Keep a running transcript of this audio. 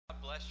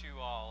God bless you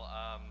all.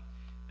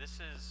 This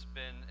has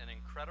been an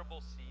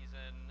incredible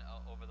season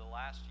over the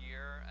last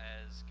year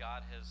as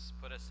God has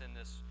put us in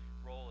this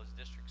role as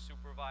district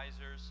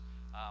supervisors.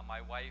 My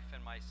wife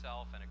and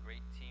myself and a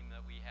great team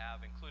that we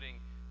have,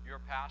 including your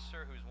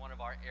pastor, who's one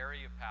of our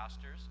area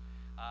pastors.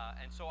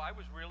 And so I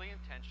was really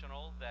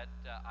intentional that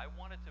I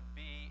wanted to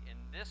be in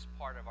this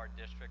part of our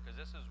district because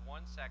this is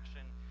one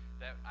section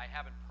that I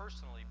haven't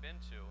personally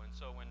been to. And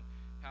so when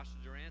Pastor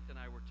Durant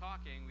and I were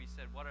talking, we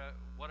said, what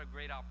a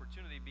great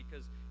opportunity,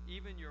 because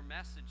even your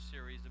message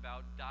series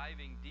about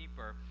diving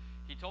deeper,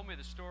 he told me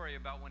the story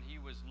about when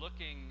he was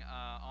looking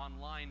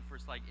online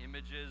for like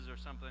images or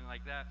something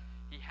like that.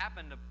 He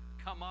happened to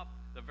come up,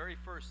 the very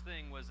first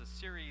thing was a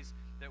series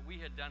that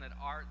we had done at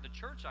the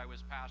church I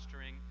was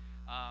pastoring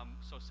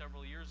so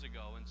several years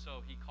ago. And so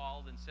he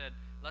called and said,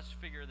 let's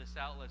figure this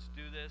out, let's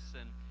do this,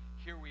 and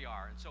here we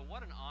are. And so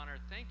what an honor.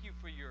 Thank you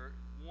for your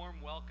warm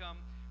welcome.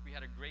 We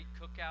had a great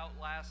cookout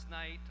last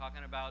night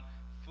talking about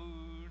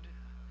food.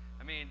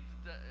 I mean,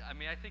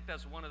 I think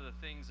that's one of the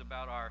things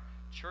about our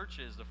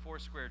churches, the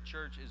Foursquare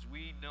Church, is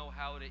we know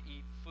how to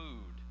eat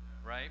food,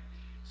 right?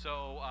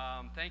 So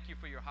thank you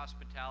for your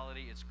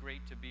hospitality. It's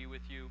great to be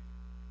with you.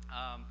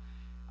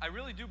 I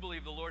really do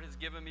believe the Lord has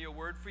given me a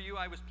word for you.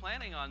 I was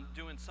planning on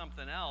doing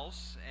something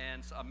else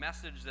and a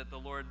message that the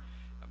Lord,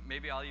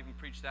 maybe I'll even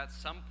preach that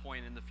some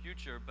point in the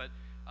future, but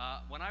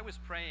when I was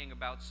praying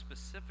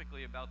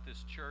specifically about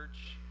this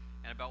church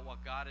and about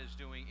what God is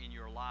doing in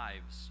your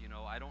lives, you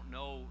know, I don't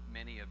know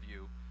many of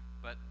you,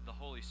 but the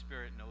Holy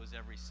Spirit knows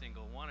every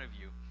single one of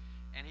you.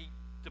 And He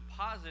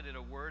deposited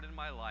a word in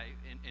my life,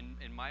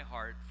 in my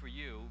heart for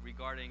you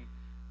regarding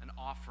an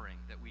offering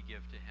that we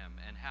give to Him,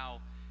 and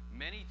how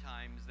many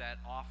times that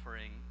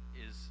offering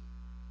is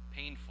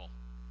painful.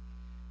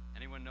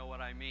 Anyone know what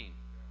I mean?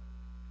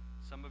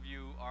 Some of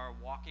you are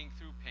walking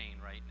through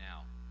pain right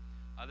now.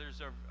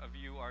 Others of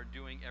you are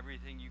doing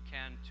everything you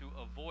can to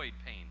avoid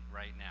pain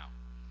right now.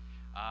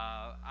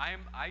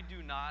 I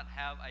do not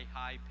have a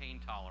high pain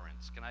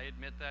tolerance. Can I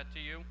admit that to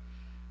you?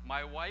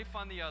 My wife,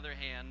 on the other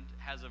hand,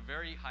 has a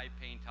very high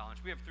pain tolerance.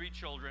 We have 3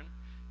 children,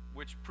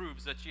 which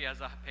proves that she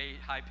has a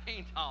high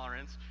pain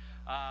tolerance.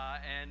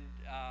 And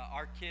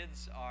our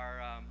kids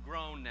are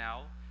grown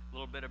now. A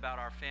little bit about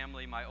our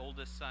family. My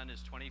oldest son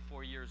is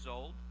 24 years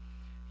old.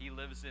 He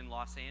lives in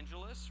Los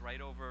Angeles, right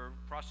over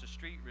across the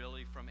street,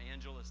 really, from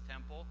Angelus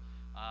Temple.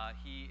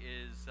 He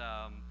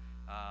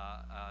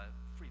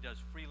does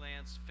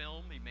freelance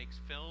film. He makes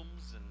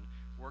films and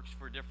works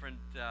for different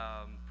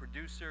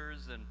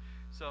producers. And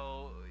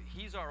so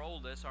he's our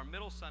oldest. Our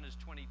middle son is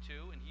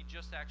 22, and he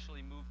just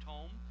actually moved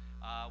home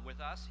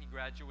with us. He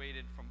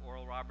graduated from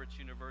Oral Roberts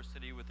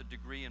University with a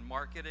degree in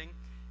marketing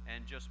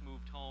and just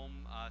moved home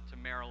to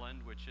Maryland,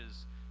 which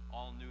is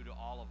all new to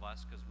all of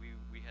us because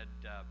we had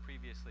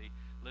previously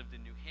lived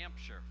in New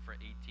Hampshire for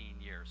 18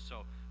 years.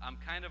 So I'm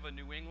kind of a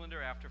New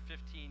Englander. After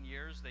 15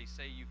 years, they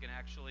say you can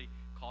actually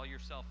call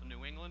yourself a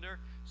New Englander.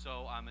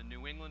 So I'm a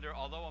New Englander,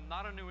 although I'm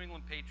not a New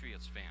England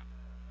Patriots fan.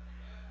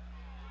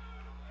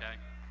 Okay?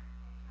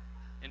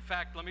 In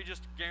fact, let me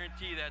just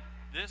guarantee that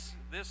this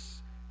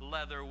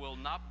leather will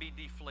not be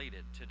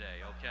deflated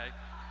today, okay?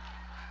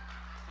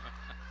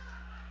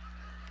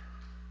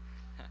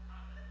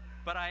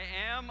 But I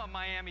am a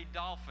Miami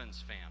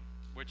Dolphins fan,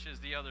 which is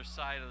the other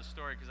side of the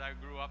story because I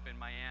grew up in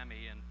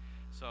Miami, and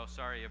so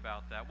sorry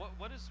about that.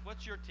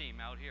 What's your team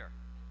out here?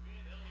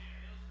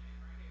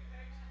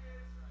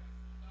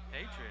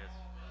 Patriots.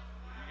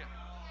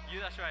 You,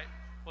 that's right.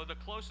 Well, the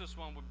closest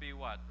one would be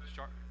what?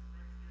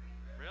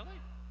 Really?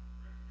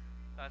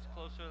 That's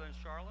closer than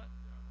Charlotte?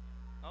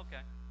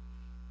 Okay.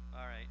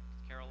 All right.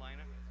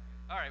 Carolina?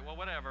 All right, well,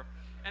 whatever.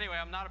 Anyway,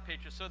 I'm not a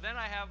Patriot. So then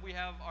we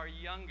have our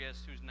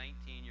youngest, who's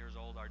 19 years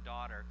old, our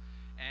daughter.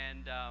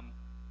 And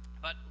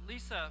but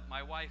Lisa,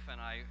 my wife,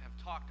 and I have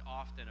talked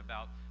often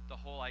about the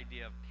whole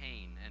idea of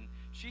pain. And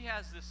she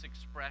has this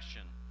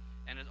expression,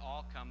 and it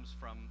all comes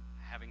from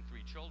having 3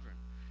 children.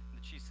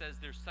 That she says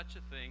there's such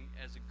a thing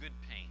as a good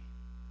pain.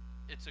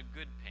 It's a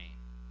good pain.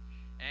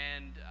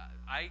 And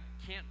I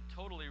can't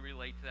totally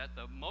relate to that.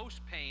 The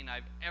most pain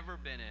I've ever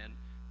been in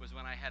was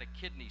when I had a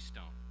kidney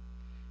stone.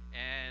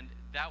 And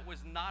that was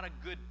not a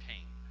good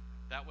pain.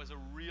 That was a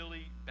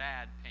really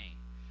bad pain.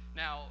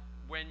 Now,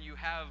 when you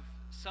have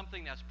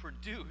something that's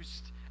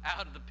produced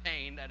out of the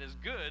pain that is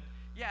good,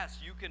 yes,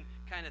 you can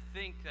kind of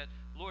think that,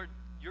 Lord,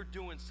 you're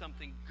doing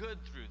something good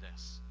through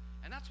this.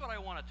 And that's what I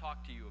want to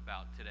talk to you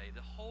about today.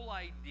 The whole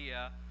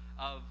idea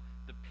of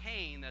the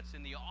pain that's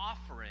in the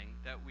offering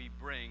that we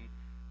bring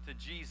to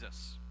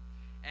Jesus.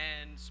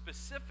 And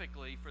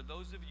specifically for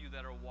those of you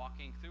that are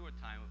walking through a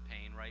time of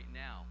pain right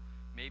now.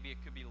 Maybe it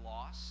could be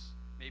loss.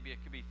 Maybe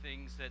it could be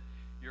things that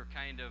you're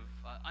kind of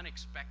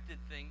unexpected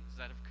things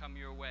that have come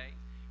your way.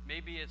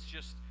 Maybe it's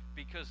just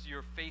because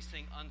you're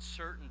facing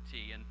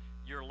uncertainty and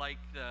you're like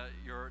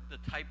you're the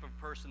type of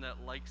person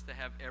that likes to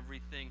have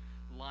everything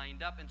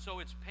lined up, and so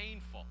it's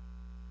painful.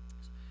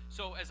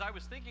 So as I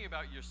was thinking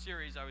about your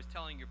series, I was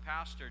telling your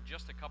pastor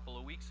just a couple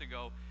of weeks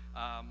ago,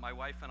 my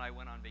wife and I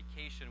went on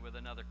vacation with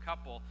another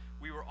couple.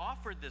 We were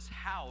offered this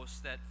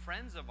house that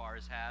friends of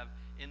ours have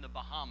in the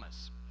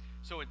Bahamas.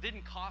 So it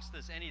didn't cost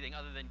us anything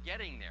other than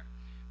getting there.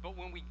 But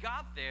when we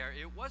got there,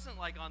 it wasn't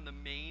like on the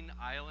main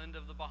island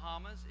of the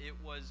Bahamas. It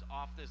was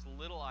off this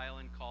little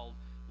island called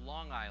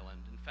Long Island.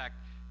 In fact,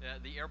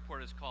 the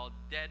airport is called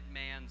Dead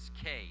Man's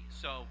Cay.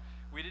 So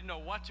we didn't know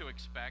what to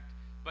expect.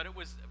 But it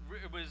was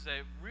a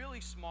really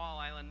small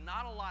island,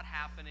 not a lot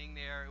happening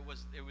there.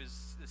 It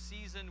was the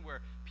season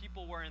where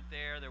people weren't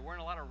there. There weren't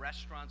a lot of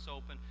restaurants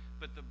open,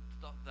 but the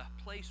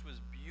place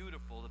was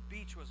beautiful. The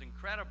beach was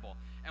incredible.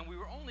 And we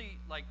were only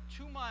like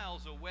 2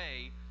 miles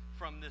away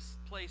from this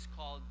place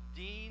called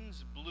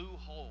Dean's Blue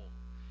Hole.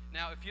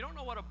 Now, if you don't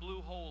know what a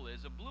blue hole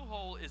is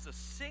a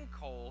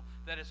sinkhole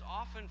that is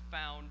often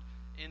found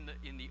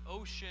in the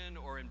ocean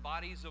or in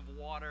bodies of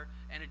water,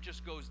 and it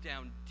just goes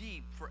down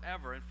deep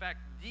forever. In fact,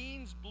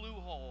 Dean's Blue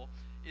Hole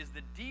is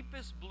the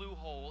deepest blue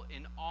hole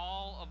in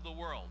all of the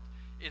world.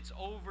 It's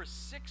over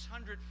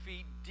 600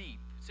 feet deep,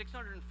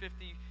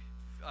 650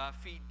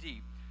 feet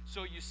deep.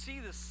 So you see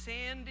the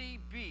sandy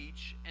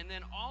beach, and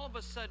then all of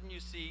a sudden you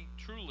see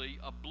truly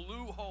a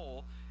blue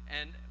hole.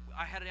 And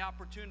I had the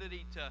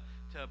opportunity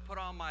to put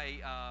on my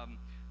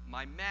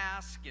my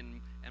mask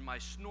and my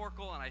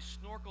snorkel, and I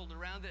snorkeled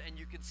around it, and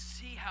you could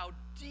see how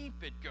deep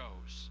it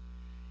goes.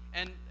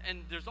 And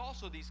there's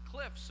also these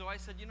cliffs, so I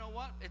said, you know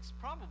what? It's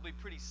probably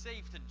pretty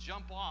safe to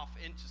jump off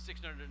into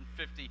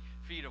 650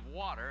 feet of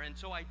water, and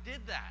so I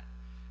did that.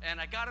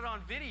 And I got it on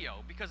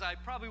video because I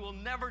probably will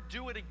never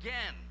do it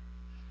again.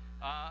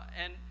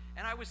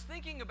 And I was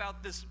thinking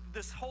about this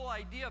whole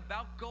idea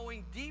about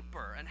going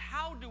deeper, and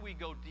how do we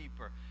go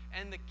deeper?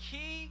 And the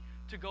key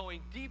to going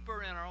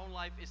deeper in our own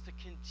life is to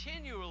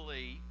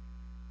continually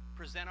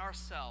present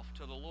ourselves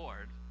to the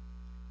Lord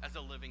as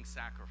a living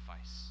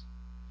sacrifice.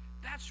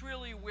 That's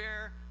really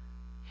where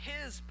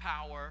His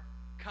power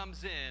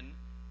comes in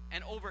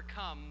and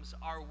overcomes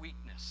our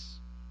weakness.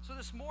 So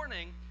this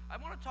morning, I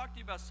want to talk to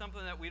you about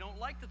something that we don't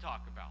like to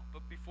talk about.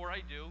 But before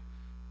I do,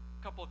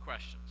 a couple of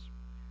questions.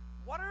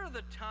 What are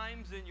the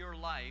times in your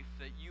life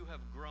that you have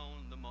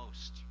grown the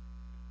most?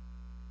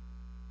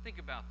 Think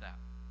about that.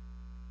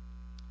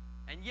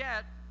 And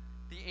yet,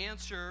 the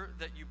answer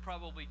that you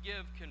probably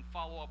give can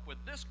follow up with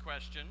this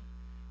question: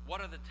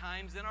 what are the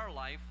times in our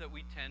life that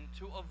we tend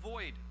to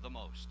avoid the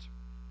most?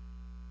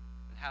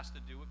 It has to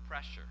do with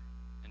pressure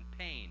and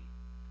pain,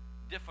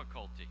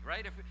 difficulty,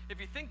 right? If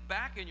you think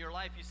back in your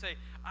life, you say,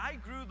 I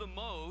grew the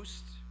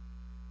most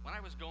when I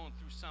was going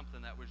through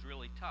something that was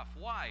really tough.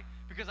 Why?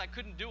 Because I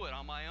couldn't do it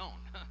on my own.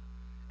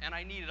 And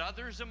I needed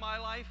others in my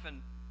life,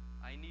 and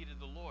I needed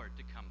the Lord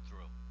to come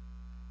through.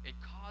 It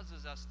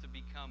causes us to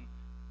become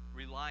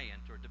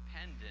reliant or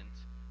dependent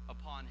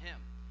upon Him.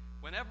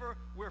 Whenever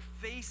we're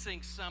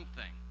facing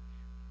something,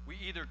 we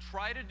either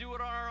try to do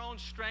it on our own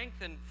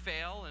strength and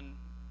fail and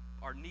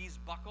our knees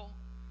buckle,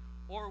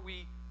 or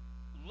we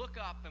look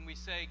up and we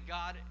say,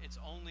 God, it's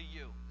only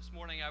you. This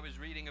morning I was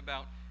reading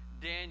about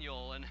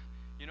Daniel, and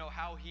you know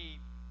how he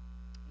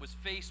was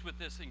faced with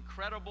this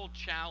incredible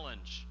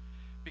challenge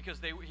because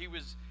he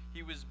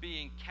was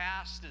being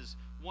cast as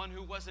one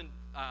who wasn't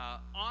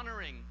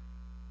honoring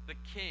the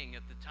king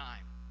at the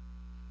time.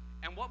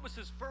 And what was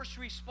his first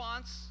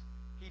response?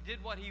 He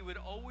did what he would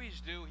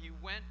always do. He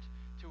went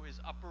to his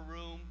upper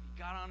room,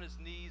 he got on his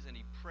knees, and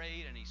he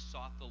prayed and he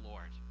sought the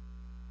Lord.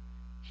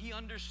 He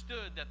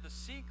understood that the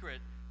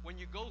secret when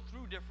you go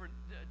through different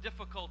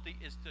difficulty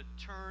is to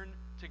turn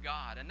to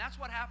God. And that's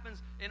what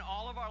happens in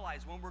all of our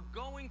lives. When we're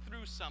going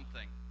through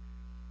something,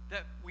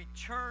 that we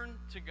turn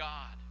to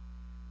God.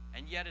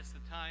 And yet it's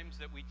the times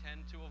that we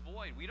tend to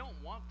avoid. We don't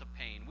want the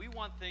pain. We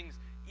want things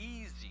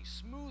easy,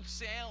 smooth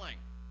sailing.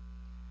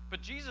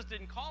 But Jesus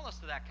didn't call us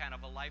to that kind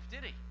of a life,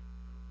 did He?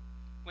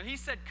 When He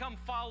said, come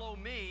follow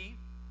me,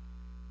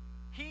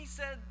 He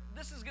said,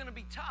 this is going to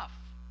be tough.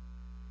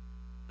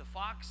 The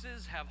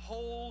foxes have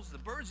holes, the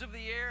birds of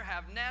the air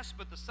have nests,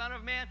 but the Son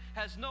of Man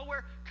has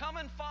nowhere. Come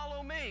and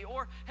follow me.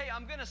 Or, hey,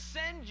 I'm going to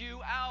send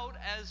you out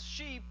as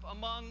sheep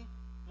among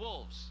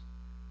wolves.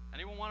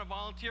 Anyone want to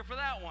volunteer for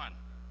that one?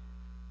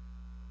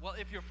 Well,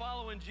 if you're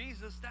following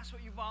Jesus, that's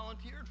what you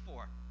volunteered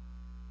for.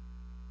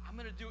 I'm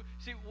going to do it.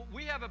 See,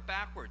 we have it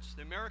backwards.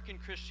 The American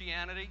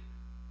Christianity,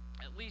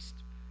 at least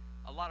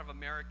a lot of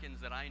Americans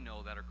that I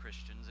know that are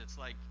Christians, it's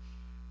like,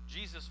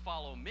 Jesus,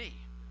 follow me.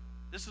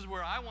 This is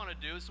where I want to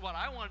do. This is what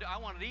I want to do. I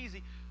want it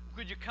easy.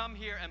 Could you come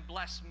here and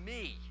bless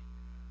me?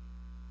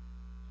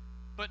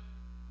 But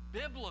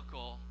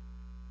biblical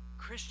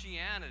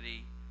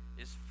Christianity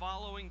is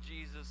following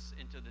Jesus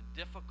into the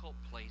difficult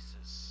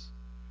places,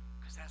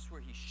 because that's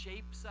where He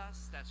shapes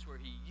us. That's where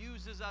He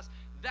uses us.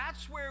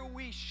 That's where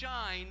we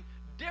shine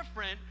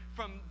different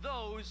from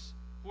those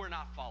who are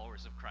not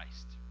followers of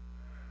Christ.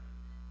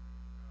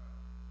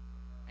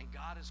 And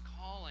God is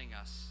calling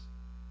us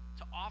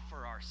to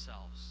offer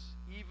ourselves,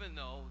 even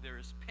though there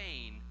is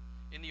pain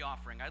in the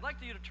offering. I'd like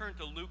you to turn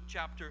to Luke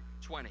chapter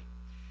 20.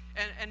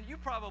 And you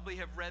probably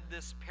have read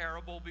this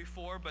parable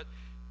before, but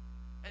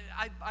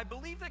I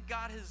believe that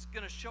God is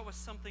going to show us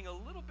something a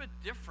little bit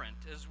different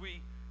as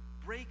we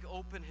break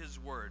open his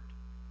word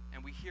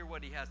and we hear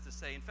what he has to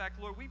say. In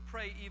fact, Lord, we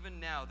pray even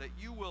now that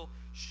you will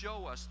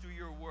show us through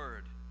your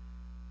word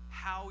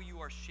how you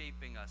are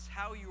shaping us,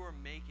 how you are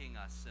making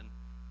us, and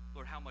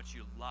Lord, how much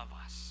you love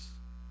us.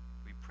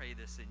 We pray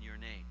this in your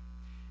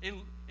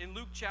name. In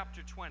Luke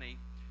chapter 20,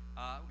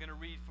 I'm going to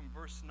read from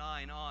verse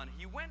 9 on.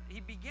 He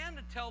began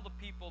to tell the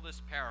people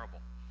this parable.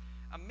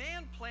 A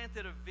man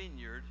planted a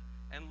vineyard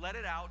and let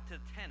it out to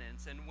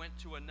tenants and went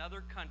to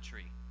another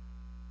country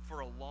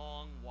for a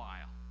long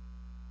while.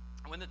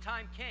 When the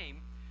time came,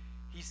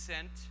 he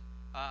sent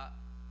a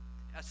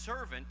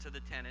servant to the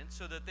tenants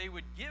so that they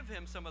would give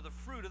him some of the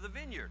fruit of the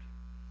vineyard.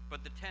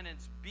 But the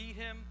tenants beat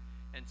him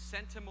and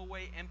sent him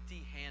away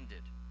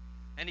empty-handed.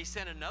 And he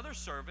sent another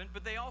servant,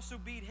 but they also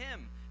beat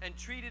him and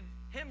treated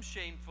him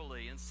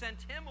shamefully and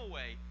sent him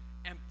away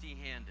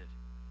empty-handed.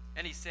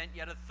 And he sent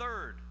yet a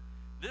third.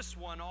 This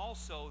one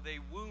also they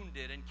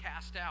wounded and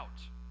cast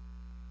out.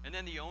 And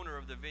then the owner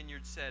of the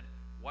vineyard said,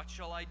 "What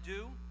shall I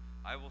do?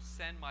 I will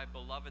send my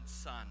beloved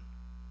son.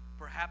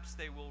 Perhaps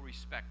they will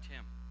respect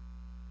him."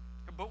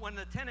 But when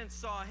the tenants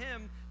saw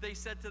him, they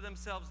said to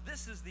themselves,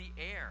 "This is the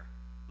heir.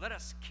 Let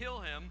us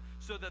kill him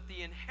so that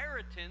the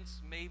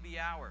inheritance may be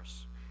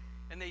ours."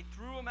 And they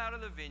threw him out of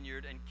the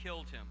vineyard and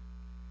killed him.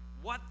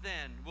 What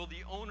then will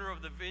the owner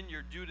of the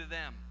vineyard do to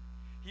them?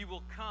 He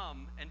will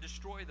come and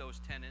destroy those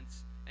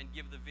tenants and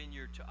give the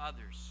vineyard to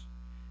others.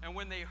 And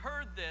when they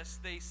heard this,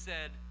 they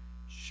said,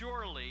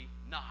 "Surely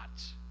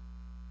not.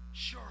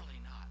 Surely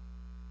not."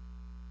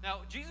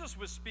 Now, Jesus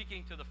was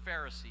speaking to the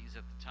Pharisees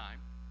at the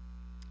time,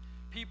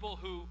 people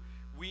who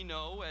we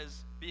know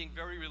as being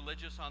very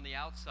religious on the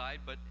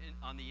outside, but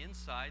on the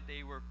inside,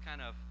 they were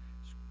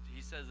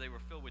he says they were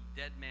filled with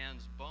dead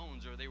man's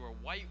bones, or they were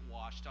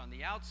whitewashed on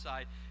the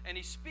outside. And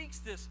he speaks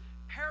this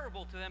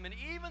parable to them, and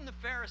even the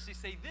Pharisees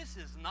say, "This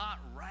is not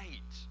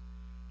right.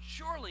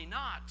 Surely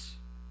not."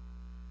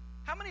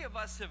 How many of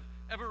us have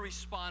ever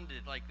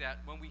responded like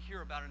that when we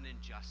hear about an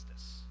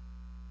injustice?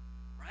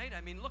 Right?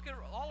 I mean, look at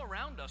all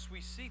around us.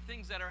 We see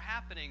things that are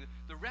happening.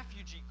 The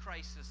refugee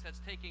crisis that's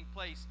taking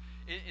place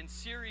in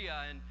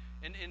Syria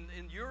and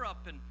in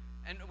Europe.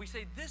 And we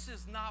say, this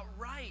is not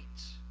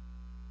right.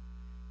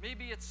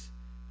 Maybe it's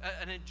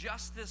an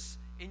injustice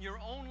in your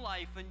own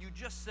life, and you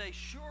just say,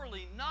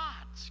 "Surely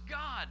not.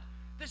 God,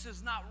 this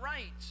is not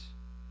right."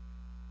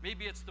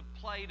 Maybe it's the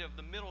plight of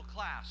the middle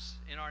class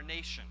in our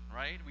nation,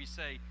 right? We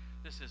say,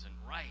 "This isn't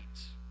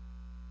right."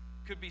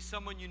 Could be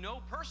someone you know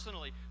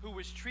personally who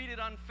was treated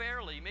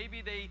unfairly.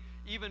 Maybe they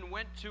even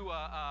went to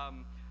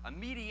a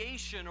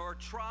mediation or a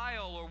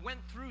trial or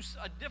went through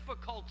a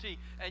difficulty,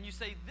 and you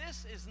say,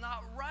 "This is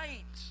not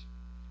right."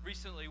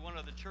 Recently, one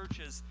of the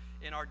churches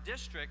in our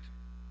district,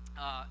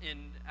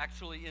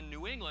 in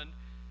New England,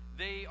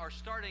 they are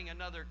starting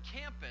another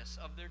campus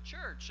of their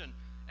church,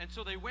 and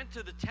so they went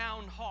to the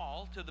town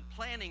hall, to the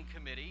planning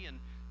committee, and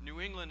New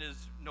England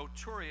is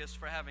notorious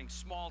for having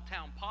small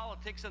town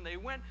politics, and they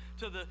went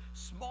to the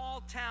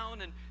small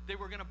town, and they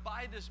were going to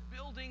buy this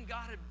building.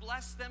 God had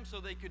blessed them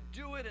so they could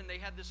do it, and they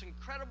had this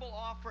incredible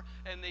offer,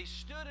 and they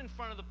stood in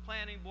front of the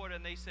planning board,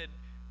 and they said,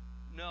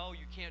 "No,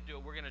 you can't do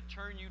it. We're going to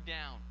turn you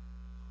down."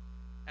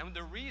 And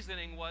the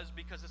reasoning was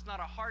because it's not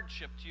a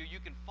hardship to you, you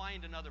can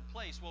find another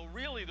place. Well,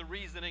 really the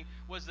reasoning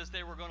was that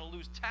they were going to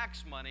lose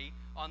tax money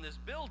on this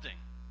building.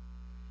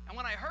 And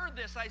when I heard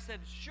this, I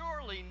said,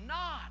 "Surely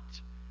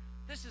not.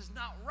 This is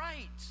not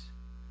right."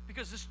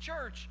 Because this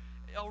church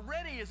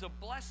already is a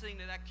blessing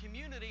to that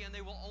community, and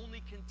they will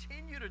only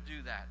continue to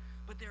do that.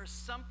 But there's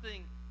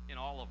something in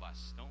all of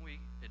us, don't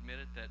we admit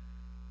it, that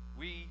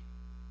we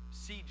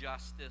see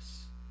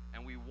justice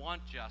and we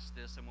want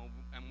justice, and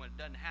when it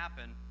doesn't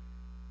happen,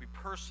 we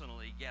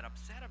personally get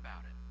upset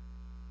about it.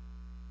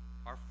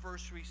 Our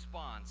first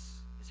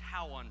response is,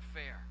 how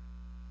unfair.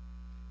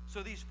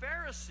 So these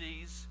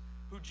Pharisees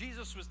who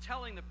Jesus was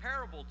telling the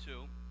parable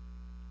to,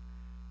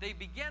 they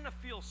began to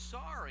feel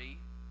sorry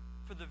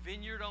for the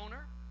vineyard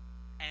owner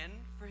and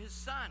for his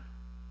son.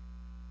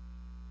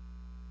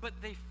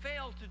 But they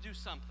failed to do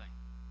something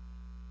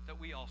that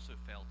we also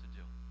fail to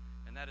do,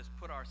 and that is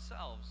put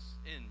ourselves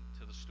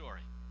into the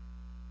story.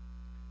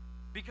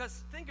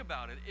 Because think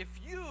about it, if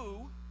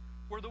you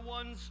were the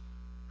ones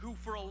who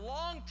for a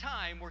long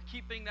time were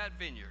keeping that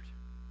vineyard,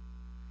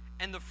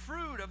 and the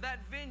fruit of that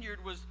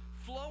vineyard was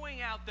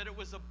flowing out, that it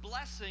was a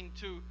blessing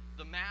to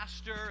the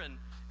master and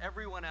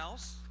everyone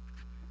else,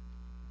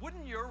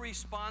 wouldn't your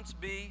response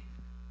be,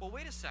 "Well,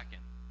 wait a second,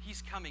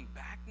 he's coming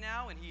back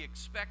now and he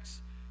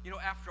expects,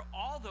 after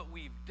all that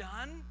we've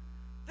done,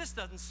 this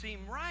doesn't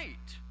seem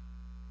right."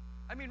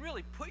 I mean,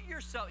 really, put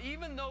yourself,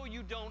 even though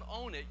you don't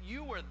own it,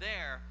 you were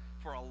there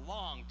for a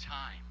long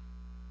time.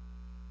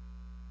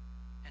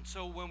 And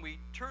so when we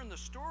turn the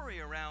story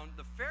around,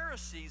 the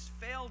Pharisees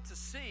failed to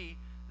see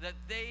that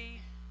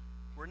they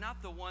were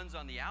not the ones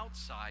on the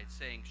outside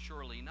saying,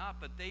 "Surely not,"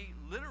 but they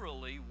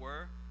literally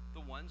were the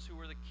ones who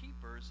were the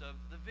keepers of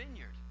the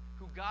vineyard,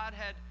 who God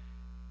had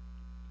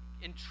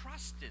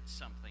entrusted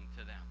something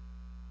to them.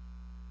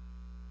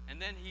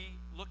 And then he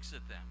looks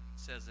at them, it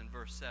says in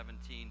verse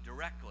 17,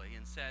 directly,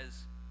 and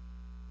says,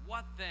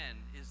 "What then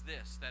is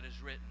this that is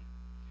written?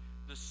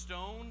 The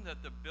stone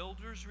that the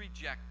builders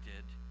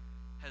rejected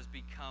has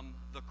become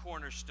the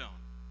cornerstone."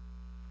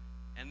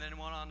 And then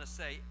went on to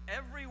say,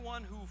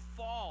 "Everyone who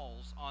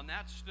falls on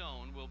that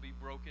stone will be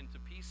broken to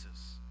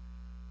pieces.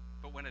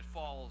 But when it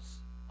falls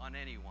on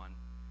anyone,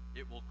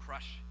 it will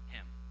crush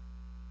him."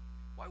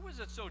 Why was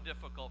it so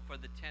difficult for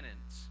the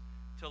tenants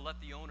to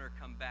let the owner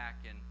come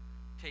back and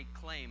take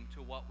claim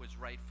to what was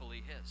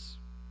rightfully his?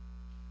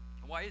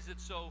 Why is it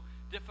so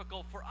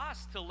difficult for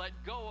us to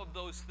let go of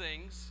those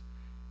things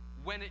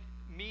when it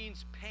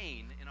means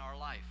pain in our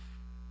life?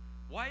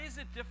 Why is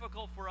it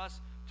difficult for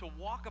us to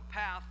walk a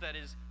path that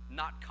is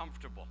not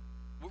comfortable?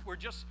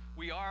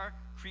 We are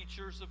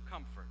creatures of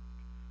comfort.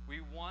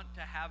 We want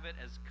to have it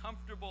as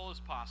comfortable as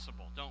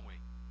possible, don't we?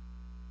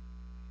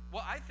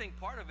 Well, I think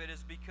part of it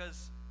is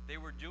because they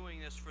were doing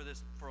this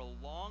for a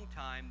long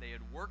time. They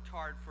had worked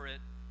hard for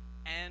it,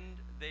 and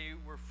they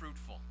were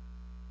fruitful.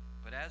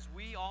 But as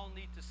we all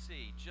need to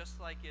see, just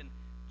like in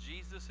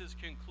Jesus'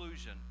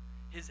 conclusion,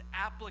 his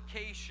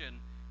application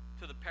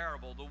to the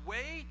parable, the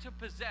way to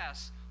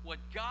possess what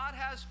God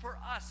has for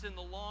us in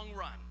the long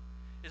run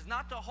is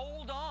not to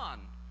hold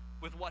on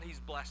with what he's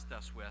blessed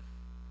us with,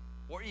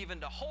 or even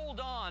to hold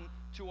on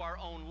to our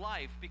own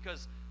life,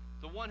 because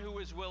the one who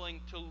is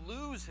willing to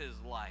lose his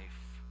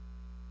life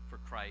for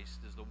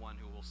Christ is the one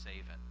who will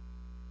save it.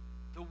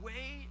 The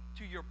way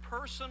to your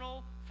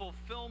personal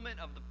fulfillment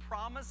of the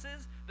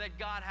promises that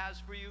God has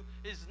for you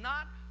is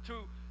not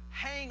to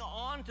hang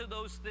on to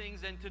those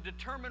things and to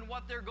determine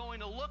what they're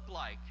going to look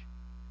like,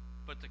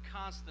 but to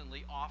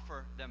constantly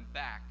offer them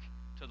back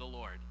to the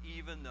Lord,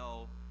 even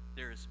though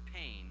there is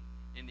pain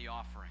in the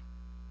offering.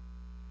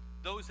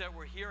 Those that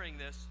were hearing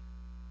this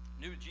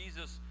knew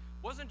Jesus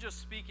wasn't just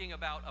speaking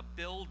about a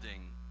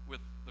building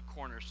with the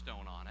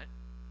cornerstone on it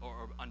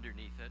or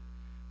underneath it,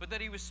 but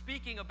that he was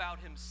speaking about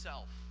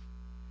himself.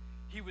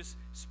 He was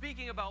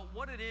speaking about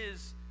what it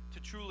is to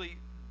truly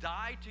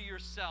die to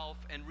yourself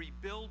and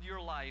rebuild your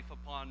life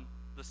upon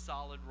the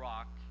solid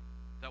rock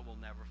that will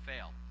never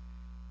fail.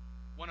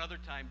 One other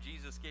time,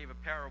 Jesus gave a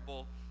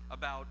parable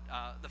about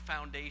the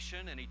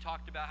foundation, and he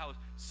talked about how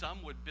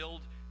some would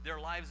build their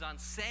lives on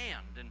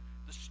sand, and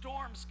the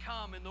storms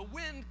come, and the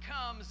wind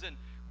comes, and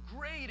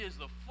great is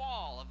the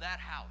fall of that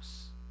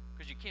house,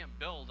 because you can't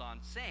build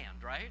on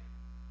sand, right?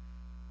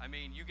 I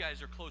mean, you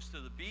guys are close to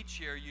the beach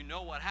here. You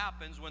know what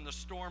happens when the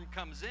storm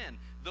comes in.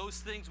 Those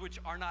things which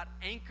are not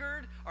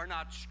anchored, are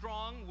not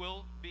strong,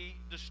 will be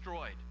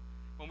destroyed.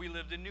 When we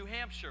lived in New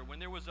Hampshire, when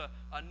there was a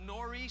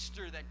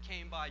nor'easter that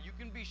came by, you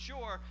can be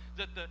sure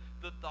that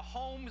the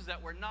homes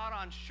that were not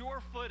on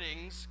sure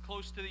footings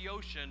close to the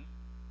ocean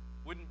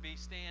wouldn't be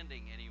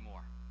standing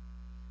anymore.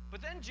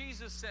 But then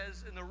Jesus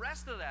says in the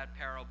rest of that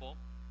parable,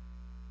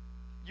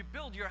 you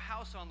build your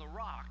house on the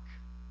rock,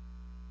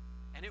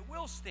 and it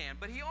will stand.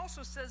 But he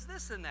also says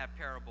this in that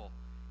parable: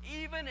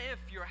 even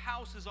if your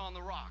house is on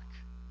the rock,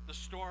 the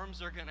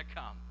storms are going to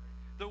come.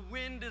 The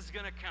wind is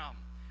going to come.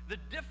 The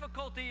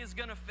difficulty is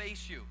going to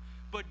face you.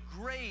 But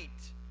great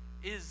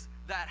is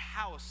that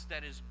house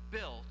that is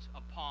built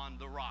upon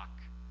the rock.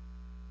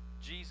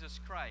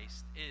 Jesus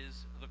Christ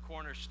is the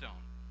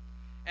cornerstone.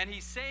 And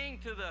he's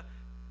saying to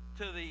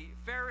the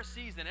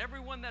Pharisees and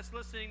everyone that's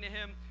listening to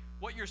him,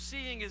 what you're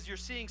seeing is you're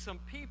seeing some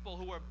people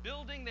who are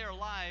building their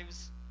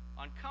lives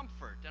on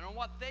comfort and on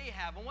what they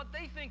have and what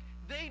they think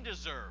they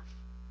deserve.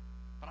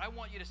 But I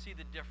want you to see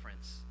the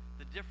difference.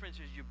 The difference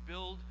is you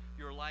build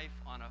your life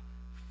on a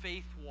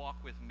faith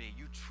walk with me.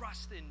 You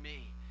trust in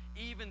me,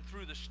 even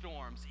through the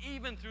storms,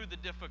 even through the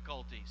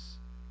difficulties.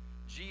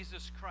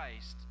 Jesus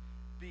Christ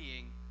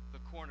being the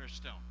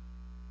cornerstone.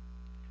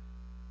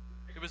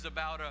 It was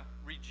about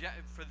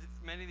for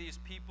many of these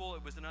people,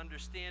 it was an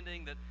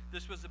understanding that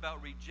this was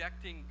about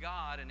rejecting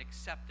God and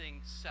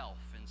accepting self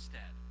instead.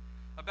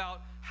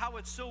 About how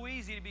it's so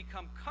easy to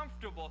become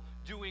comfortable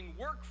doing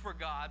work for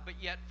God, but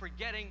yet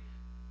forgetting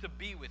to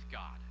be with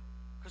God.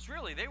 Because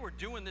really, they were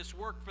doing this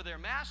work for their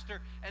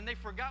master, and they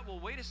forgot, well,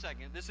 wait a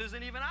second, this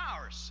isn't even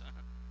ours.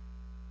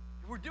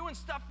 We're doing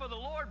stuff for the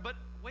Lord, but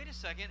wait a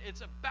second,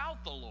 it's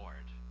about the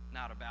Lord,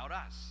 not about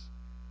us.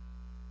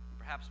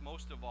 Perhaps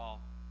most of all,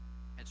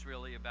 it's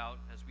really about,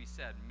 as we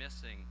said,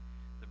 missing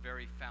the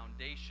very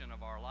foundation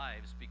of our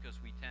lives because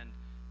we tend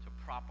to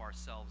prop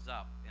ourselves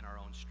up in our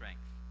own strength.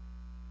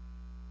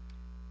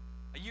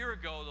 A year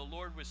ago, the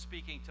Lord was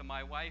speaking to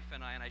my wife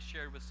and I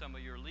shared with some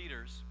of your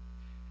leaders.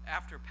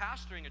 After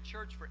pastoring a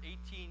church for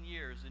 18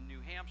 years in New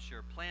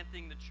Hampshire,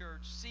 planting the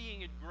church,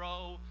 seeing it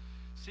grow,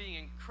 seeing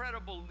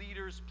incredible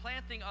leaders,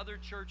 planting other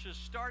churches,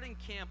 starting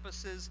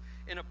campuses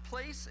in a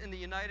place in the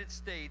United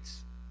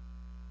States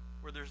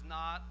where there's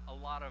not a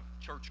lot of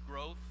church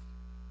growth,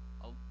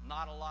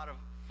 not a lot of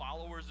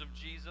followers of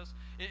Jesus.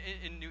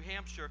 In New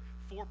Hampshire,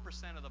 4%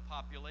 of the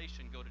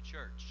population go to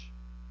church.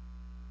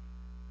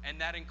 And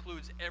that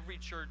includes every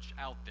church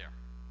out there.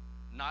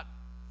 Not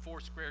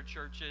Foursquare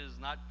churches,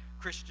 not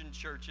Christian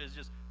churches,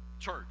 just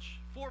church.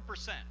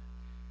 4%.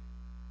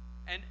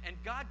 And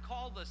God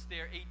called us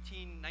there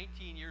 18,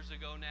 19 years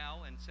ago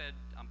now and said,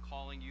 I'm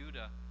calling you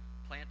to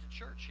plant a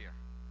church here,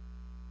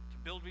 to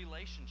build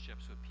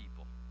relationships with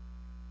people,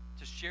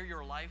 to share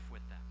your life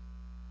with them.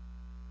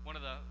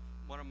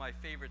 One of my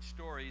favorite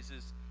stories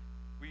is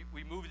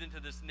we moved into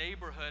this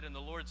neighborhood, and the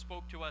Lord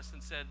spoke to us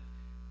and said,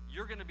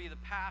 you're going to be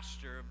the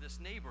pastor of this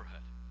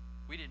neighborhood.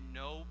 We didn't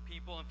know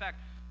people. In fact,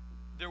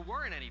 there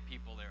weren't any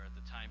people there at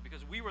the time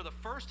because we were the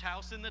first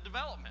house in the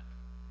development.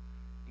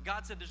 And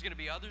God said there's going to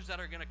be others that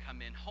are going to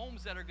come in,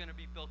 homes that are going to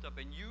be built up,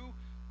 and you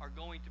are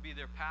going to be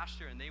their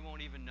pastor, and they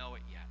won't even know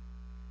it yet.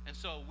 And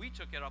so we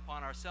took it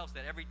upon ourselves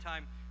that every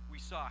time we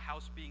saw a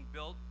house being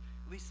built,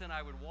 Lisa and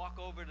I would walk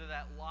over to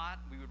that lot.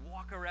 We would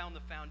walk around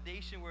the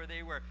foundation where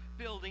they were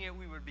building it.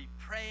 We would be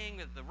praying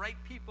that the right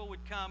people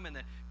would come and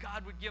that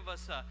God would give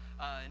us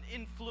an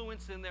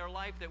influence in their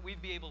life, that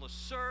we'd be able to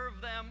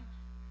serve them.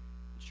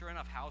 And sure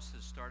enough,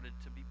 houses started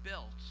to be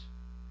built.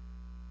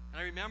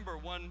 And I remember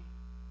one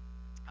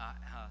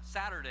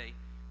Saturday,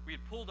 we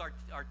had pulled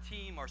our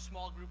team, our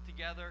small group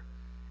together,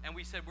 and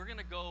we said we're going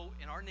to go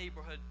in our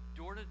neighborhood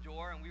door to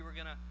door, and we were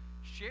going to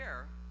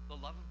share the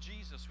love of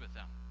Jesus with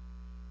them.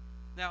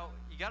 Now,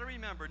 you got to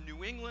remember,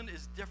 New England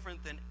is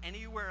different than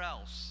anywhere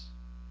else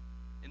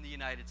in the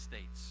United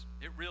States.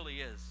 It really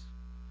is.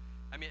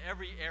 I mean,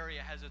 every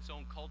area has its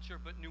own culture,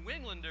 but New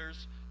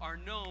Englanders are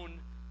known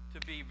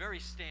to be very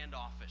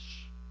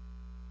standoffish.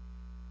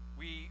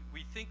 We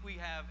think we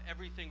have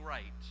everything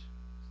right.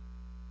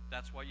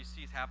 That's why you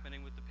see it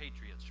happening with the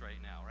Patriots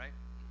right now, right?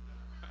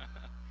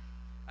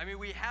 I mean,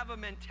 we have a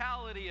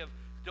mentality of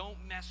don't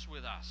mess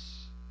with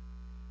us.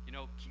 You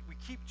know, we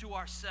keep to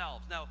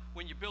ourselves. Now,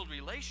 when you build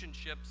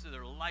relationships,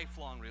 they're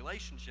lifelong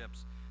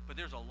relationships, but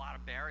there's a lot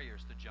of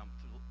barriers to jump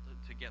through,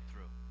 to get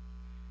through.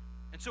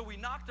 And so we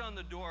knocked on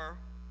the door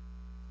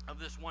of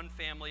this one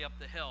family up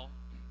the hill,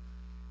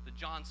 the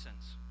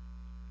Johnsons,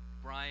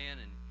 Brian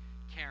and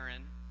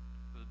Karen,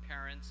 the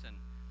parents, and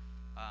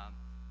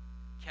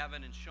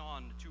Kevin and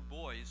Sean, the two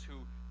boys, who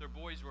their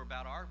boys were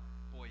about our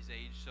boys'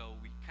 age, so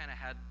we kind of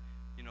had,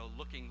 you know,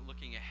 looking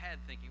ahead,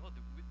 thinking, well,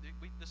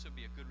 this would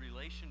be a good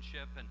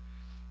relationship. And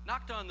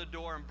knocked on the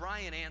door, and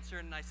Brian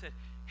answered, and I said,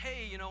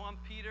 hey, you know, I'm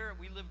Peter.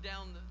 We live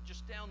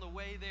just down the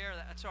way there.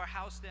 That's our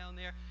house down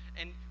there.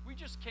 And we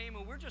just came,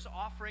 and we're just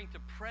offering to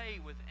pray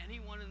with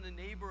anyone in the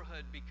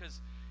neighborhood because,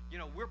 you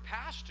know, we're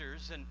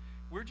pastors, and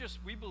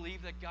we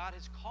believe that God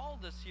has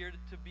called us here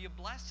to be a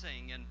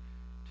blessing and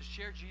to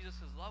share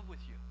Jesus' love with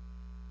you.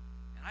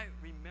 And I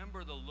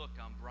remember the look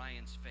on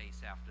Brian's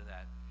face after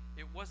that.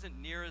 It wasn't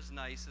near as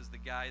nice as the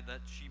guy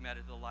that she met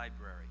at the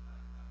library.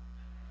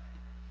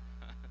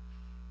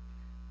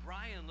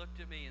 Brian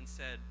looked at me and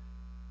said,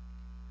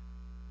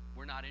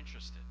 we're not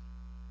interested.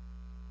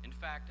 In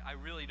fact, I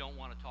really don't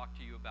want to talk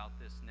to you about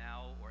this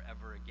now or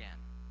ever again.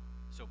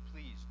 So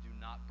please do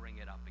not bring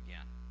it up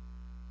again.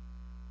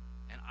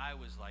 And I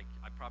was like,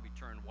 I probably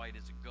turned white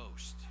as a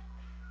ghost.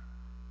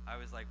 I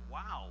was like,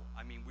 wow.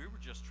 I mean, we were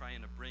just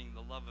trying to bring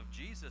the love of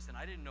Jesus, and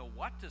I didn't know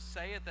what to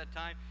say at that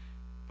time,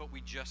 but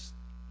we just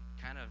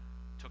kind of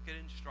took it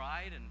in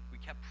stride, and we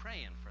kept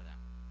praying for them.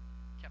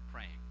 Kept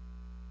praying.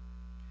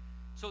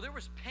 So there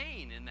was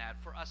pain in that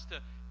for us to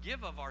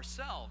give of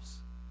ourselves,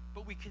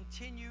 but we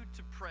continued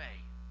to pray,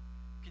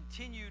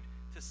 continued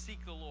to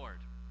seek the Lord.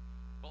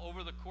 Well,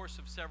 over the course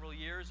of several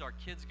years, our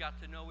kids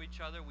got to know each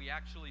other. We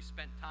actually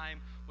spent time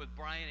with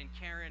Brian and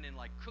Karen in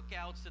like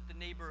cookouts that the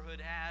neighborhood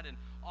had and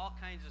all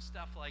kinds of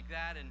stuff like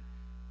that.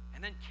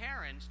 And then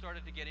Karen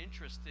started to get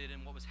interested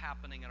in what was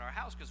happening at our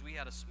house because we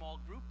had a small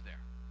group there.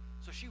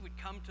 So she would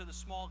come to the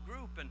small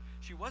group, and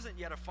she wasn't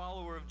yet a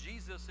follower of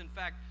Jesus. In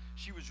fact,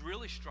 she was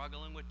really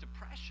struggling with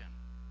depression.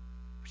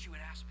 But she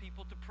would ask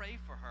people to pray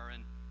for her,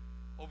 and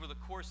over the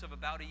course of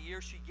about a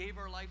year, she gave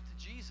her life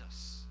to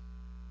Jesus.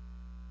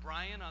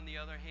 Brian, on the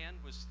other hand,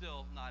 was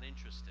still not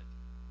interested.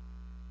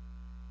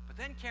 But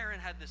then Karen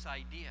had this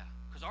idea,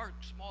 because our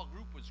small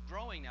group was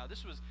growing now.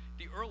 This was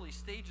the early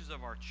stages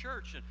of our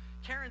church, and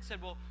Karen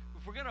said, well,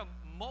 if we're going to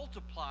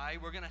multiply,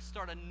 we're going to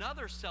start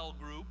another cell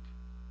group,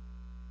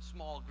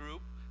 small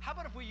group. How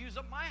about if we use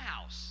up my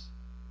house?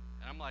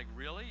 And I'm like,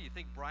 really? You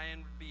think Brian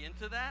would be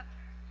into that?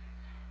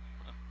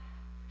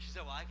 She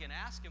said, well, I can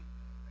ask him.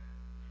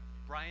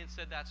 Brian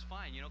said that's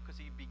fine, you know, because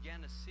he began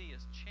to see a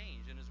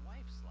change in his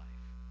wife's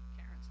life,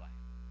 Karen's life.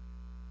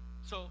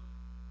 So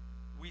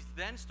we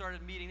then started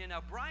meeting. And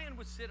now Brian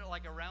would sit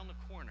like around the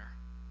corner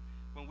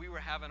when we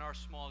were having our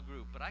small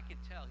group, but I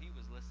could tell he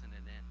was listening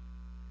in.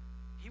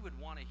 He would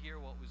want to hear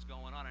what was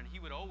going on, and he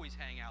would always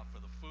hang out for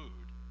the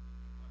food,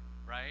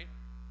 right?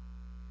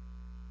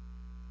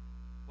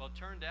 Well, it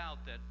turned out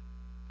that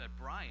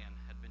Brian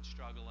had been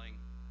struggling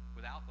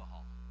with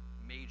alcohol,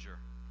 major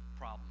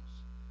problems,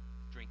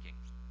 drinking,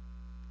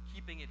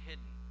 keeping it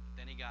hidden.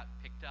 Then he got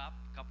picked up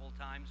a couple of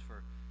times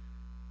for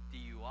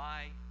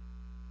DUI,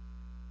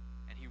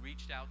 and he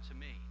reached out to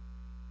me.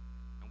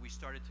 And we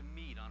started to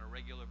meet on a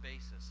regular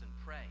basis and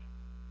pray.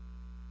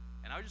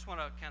 And I just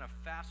want to kind of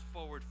fast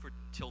forward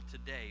till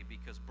today,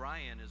 because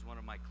Brian is one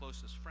of my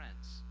closest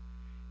friends.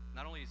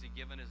 Not only has he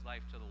given his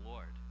life to the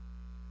Lord,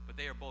 but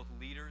they are both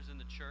leaders in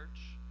the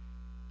church.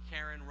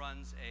 Karen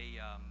runs I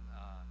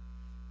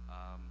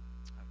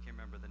can't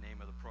remember the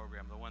name of the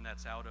program, the one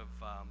that's out of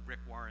Rick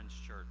Warren's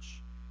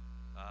church.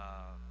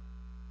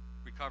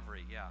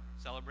 Recovery, yeah.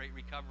 Celebrate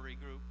Recovery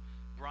Group.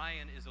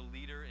 Brian is a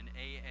leader in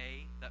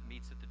AA that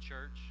meets at the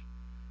church.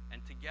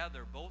 And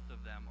together, both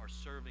of them are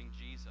serving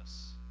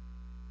Jesus.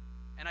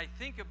 And I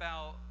think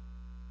about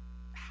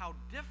how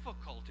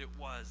difficult it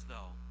was,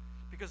 though.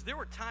 Because there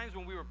were times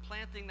when we were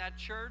planting that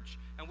church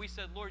and we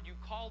said, Lord, you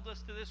called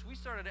us to this. We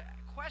started to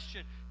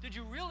question, did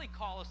you really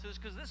call us to this?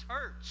 Because this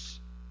hurts.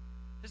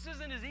 This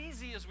isn't as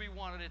easy as we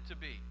wanted it to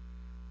be.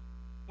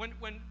 When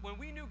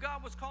we knew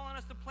God was calling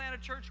us to plant a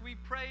church, we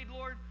prayed,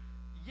 Lord,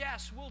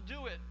 yes, we'll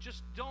do it.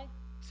 Just don't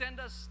send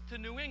us to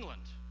New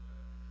England.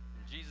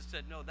 And Jesus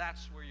said, no,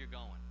 that's where you're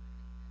going.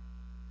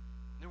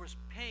 There was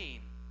pain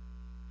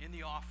in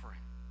the offering.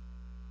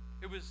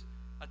 It was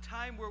a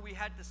time where we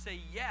had to say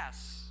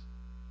yes.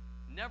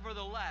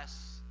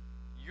 Nevertheless,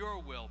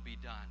 your will be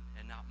done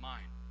and not mine.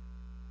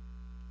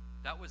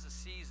 That was a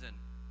season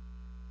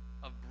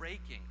of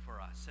breaking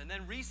for us. And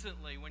then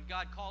recently, when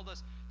God called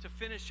us to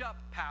finish up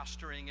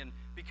pastoring and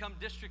become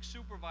district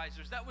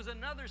supervisors, that was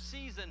another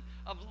season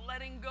of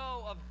letting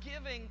go, of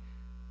giving,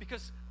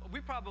 because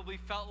we probably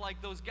felt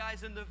like those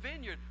guys in the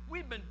vineyard.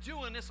 We've been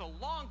doing this a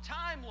long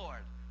time,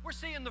 Lord. We're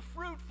seeing the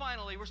fruit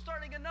finally. We're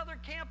starting another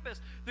campus.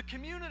 The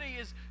community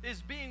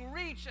is being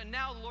reached, and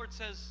now the Lord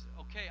says,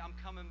 okay, I'm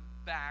coming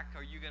back.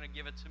 Are you going to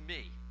give it to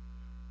me?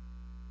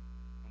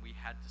 And we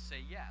had to say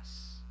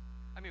yes.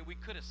 I mean, we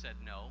could have said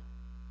no.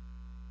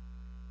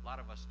 A lot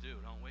of us do,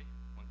 don't we?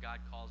 When God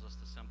calls us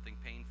to something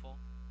painful.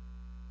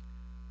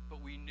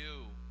 But we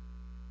knew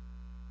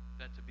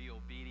that to be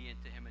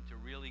obedient to Him and to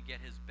really get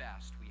His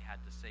best, we had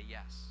to say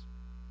yes.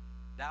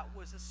 That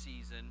was a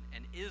season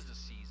and is a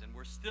season.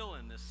 We're still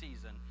in this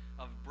season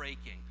of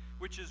breaking,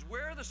 which is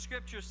where the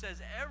scripture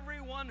says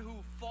everyone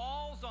who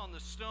falls on the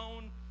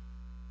stone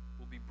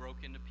will be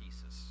broken to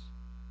pieces.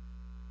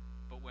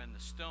 But when the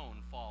stone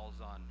falls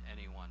on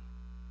anyone,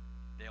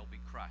 they'll be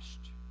crushed.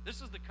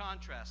 This is the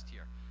contrast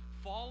here.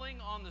 Falling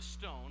on the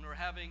stone or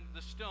having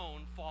the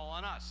stone fall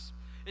on us.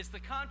 It's the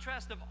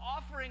contrast of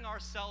offering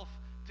ourselves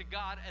to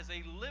God as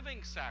a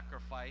living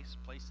sacrifice,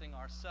 placing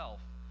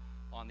ourselves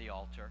on the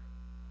altar,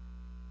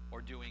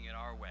 or doing it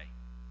our way.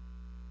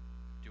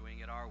 Doing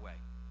it our way.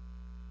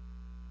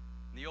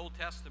 In the Old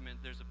Testament,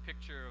 there's a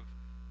picture of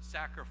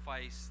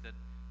sacrifice that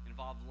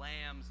involved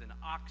lambs and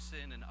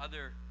oxen and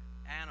other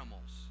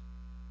animals.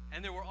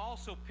 And there were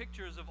also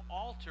pictures of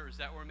altars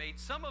that were made.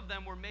 Some of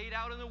them were made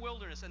out in the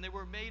wilderness, and they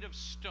were made of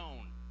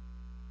stone.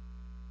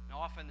 And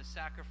often the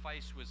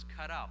sacrifice was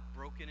cut up,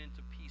 broken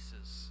into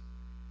pieces,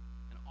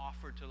 and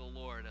offered to the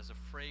Lord as a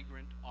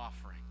fragrant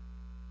offering.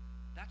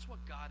 That's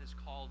what God has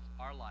called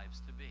our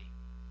lives to be.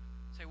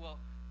 Say, well,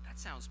 that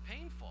sounds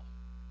painful.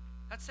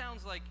 That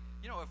sounds like,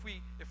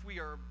 if we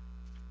are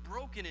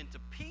broken into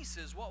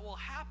pieces, what will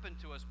happen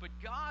to us? But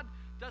God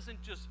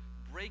doesn't just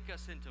break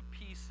us into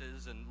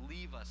pieces and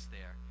leave us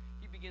there.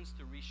 He begins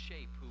to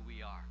reshape who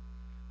we are.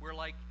 We're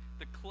like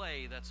the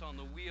clay that's on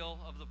the wheel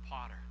of the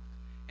potter.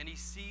 And He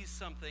sees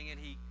something and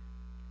He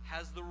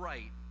has the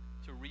right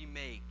to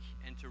remake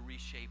and to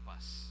reshape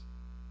us.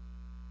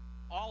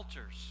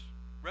 Altars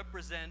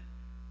represent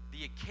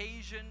the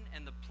occasion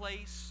and the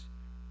place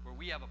where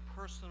we have a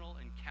personal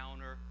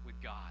encounter with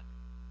God.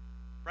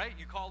 Right?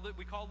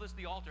 We call this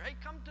the altar. Hey,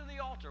 come to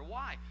the altar.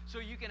 Why? So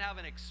you can have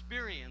an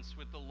experience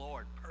with the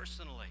Lord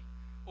personally.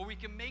 Or we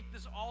can make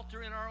this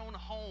altar in our own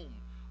home,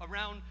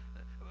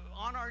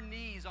 on our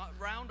knees,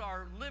 around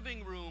our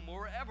living room,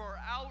 or wherever, or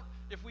out.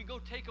 If we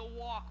go take a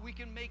walk, we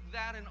can make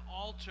that an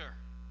altar.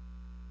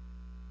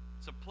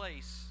 It's a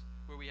place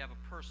where we have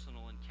a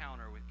personal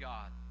encounter with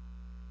God.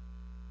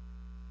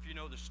 If you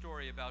know the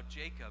story about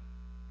Jacob,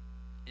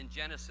 in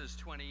Genesis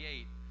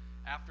 28,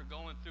 after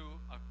going through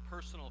a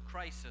personal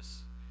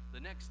crisis, the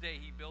next day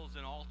he builds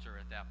an altar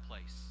at that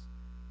place.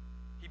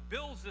 He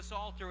builds this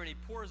altar and he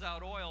pours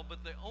out oil,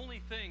 but the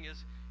only thing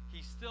is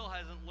he still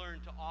hasn't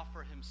learned to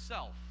offer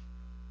himself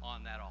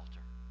on that altar.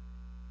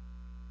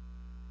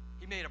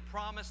 He made a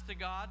promise to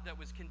God that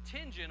was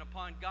contingent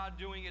upon God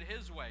doing it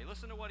His way.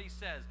 Listen to what he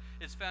says.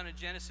 It's found in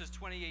Genesis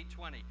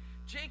 28:20.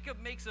 Jacob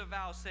makes a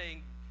vow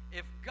saying,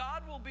 if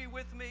God will be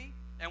with me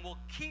and will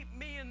keep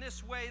me in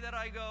this way that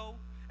I go,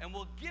 and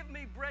will give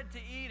me bread to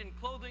eat and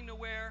clothing to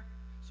wear,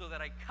 so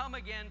that I come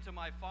again to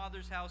my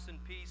father's house in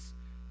peace,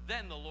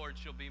 then the Lord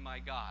shall be my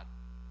God.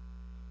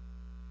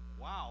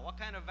 Wow, what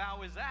kind of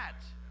vow is that?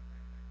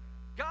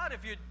 God,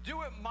 if you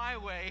do it my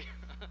way,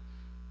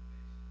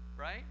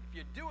 right? If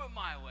you do it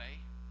my way.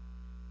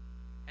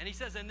 And he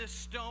says, and this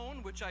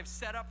stone, which I've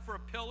set up for a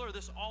pillar,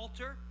 this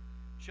altar,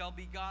 shall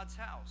be God's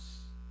house.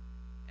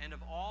 And of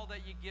all that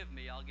you give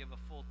me, I'll give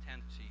a full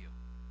tenth to you.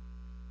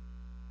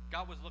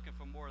 God was looking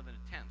for more than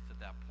a tenth at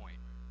that point.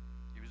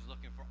 He was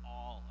looking for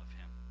all of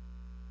him.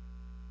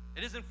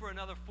 It isn't for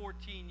another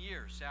 14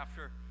 years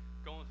after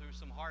going through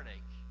some heartache.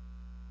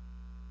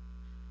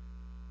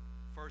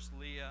 First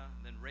Leah,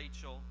 then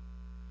Rachel,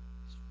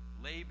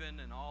 Laban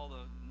and all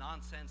the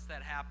nonsense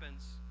that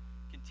happens,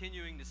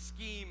 continuing to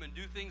scheme and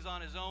do things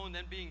on his own,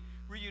 then being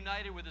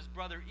reunited with his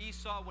brother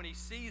Esau. When he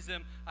sees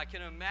him, I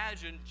can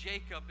imagine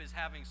Jacob is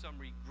having some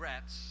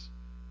regrets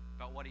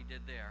about what he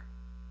did there.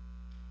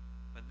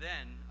 But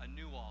then a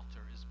new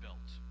altar is built,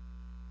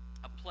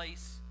 a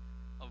place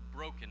of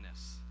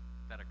brokenness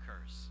that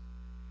occurs.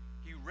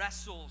 He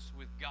wrestles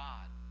with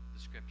God, the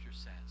scripture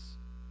says.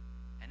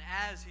 And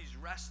as he's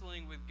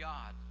wrestling with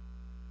God,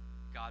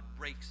 God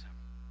breaks him.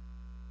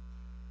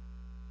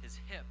 His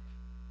hip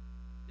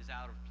is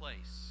out of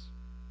place.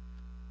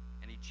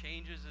 And he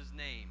changes his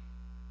name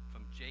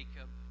from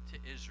Jacob to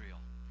Israel.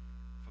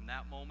 From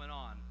that moment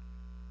on,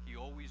 he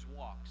always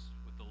walks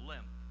with the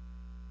limp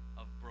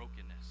of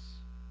brokenness.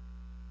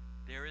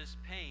 There is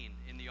pain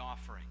in the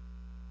offering.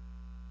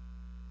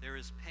 There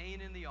is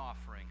pain in the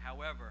offering.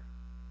 However,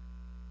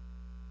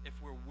 if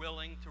we're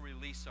willing to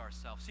release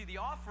ourselves. See, the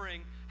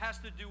offering has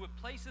to do with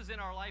places in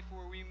our life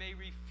where we may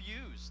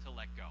refuse to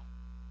let go.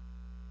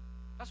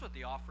 That's what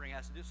the offering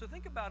has to do. So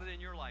think about it in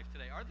your life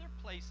today. Are there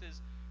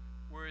places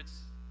where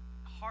it's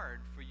hard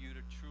for you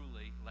to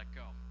truly let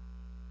go?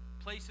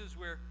 Places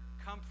where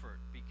comfort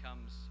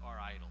becomes our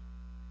idol.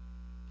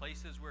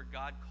 Places where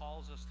God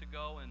calls us to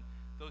go and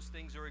those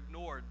things are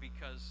ignored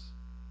because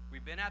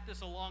we've been at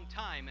this a long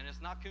time and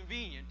it's not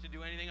convenient to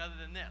do anything other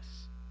than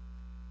this.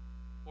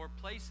 Or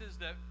places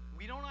that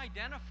we don't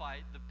identify,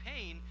 the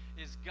pain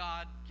is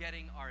God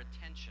getting our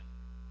attention.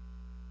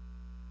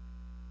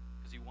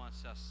 Because he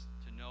wants us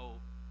to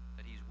know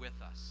that he's with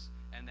us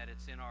and that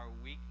it's in our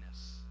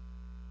weakness,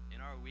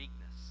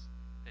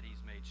 that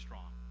he's made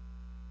strong.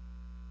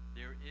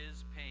 There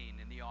is pain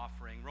in the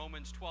offering.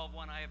 Romans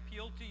 12:1, I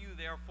appeal to you,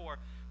 therefore,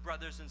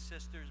 brothers and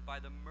sisters, by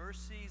the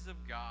mercies of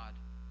God,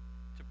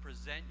 to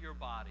present your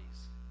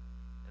bodies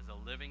as a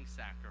living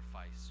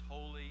sacrifice,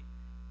 holy,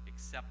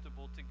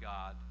 acceptable to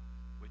God,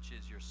 which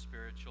is your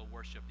spiritual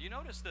worship. Do you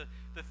notice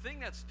the thing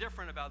that's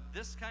different about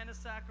this kind of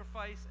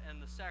sacrifice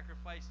and the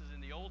sacrifices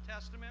in the Old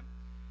Testament?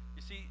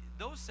 You see,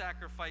 those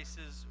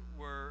sacrifices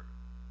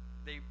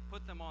they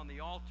put them on the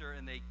altar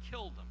and they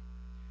killed them.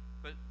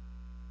 But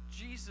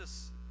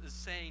Jesus is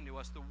saying to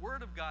us, the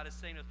Word of God is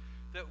saying to us,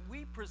 that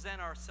we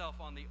present ourselves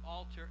on the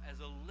altar as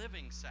a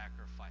living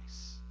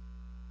sacrifice.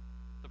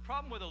 The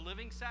problem with a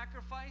living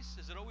sacrifice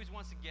is it always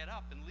wants to get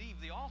up and leave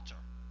the altar.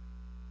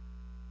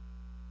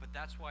 But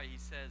that's why he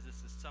says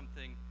this is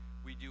something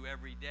we do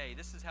every day.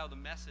 This is how the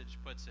Message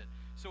puts it.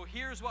 So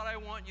here's what I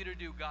want you to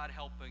do, God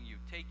helping you.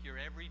 Take your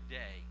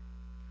everyday,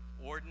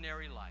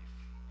 ordinary life.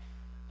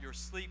 You're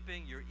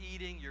sleeping, you're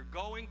eating, you're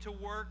going to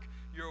work,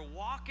 you're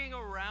walking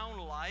around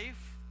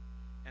life,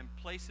 and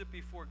place it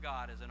before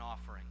God as an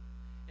offering.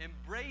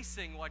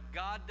 Embracing what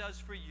God does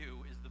for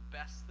you is the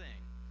best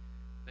thing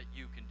that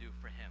you can do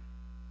for him.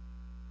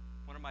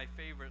 One of my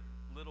favorite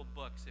little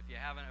books, if you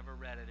haven't ever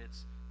read it,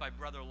 it's by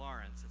Brother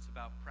Lawrence. It's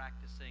about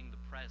practicing the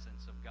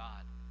presence of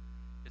God.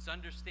 It's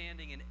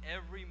understanding in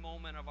every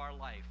moment of our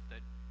life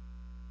that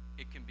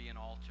it can be an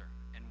altar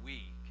and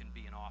we can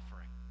be an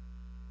offering.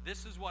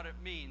 This is what it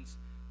means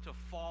to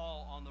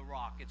fall on the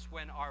rock. It's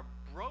when our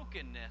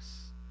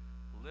brokenness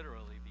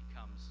literally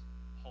becomes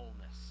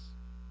wholeness.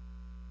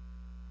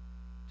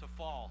 To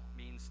fall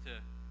means to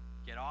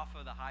get off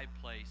of the high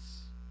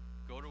place,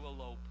 go to a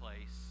low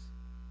place,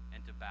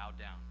 and to bow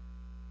down.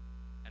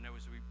 And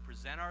as we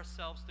present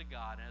ourselves to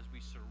God, and as we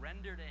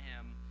surrender to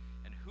him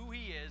and who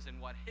he is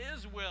and what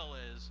his will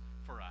is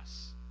for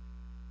us.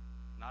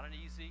 Not an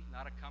easy,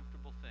 not a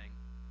comfortable thing,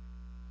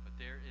 but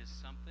there is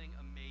something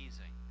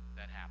amazing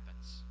that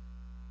happens.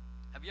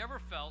 Have you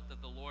ever felt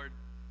that the Lord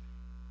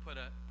put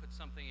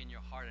something in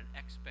your heart, an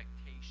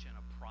expectation,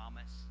 a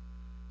promise?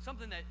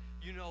 Something that,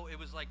 it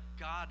was like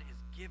God has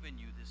given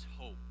you this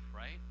hope,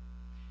 right?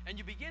 And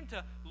you begin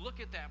to look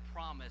at that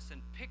promise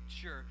and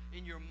picture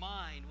in your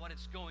mind what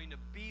it's going to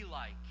be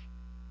like.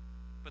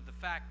 But the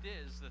fact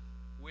is, the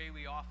way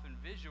we often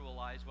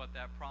visualize what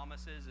that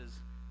promise is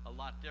a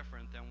lot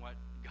different than what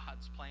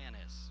God's plan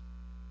is.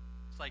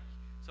 It's like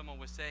someone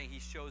was saying, he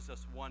shows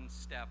us one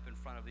step in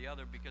front of the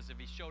other, because if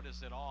he showed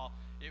us it all,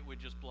 it would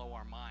just blow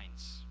our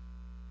minds.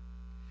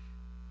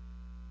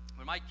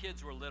 When my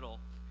kids were little,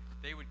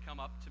 they would come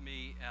up to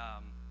me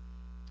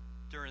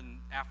during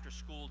after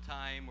school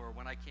time or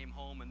when I came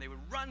home, and they would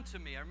run to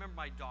me. I remember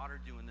my daughter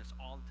doing this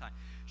all the time.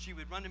 She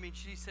would run to me and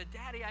she said,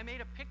 Daddy, I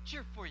made a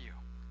picture for you.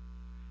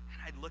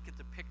 And I'd look at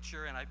the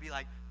picture and I'd be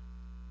like,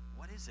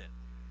 what is it?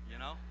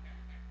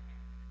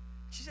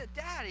 She said,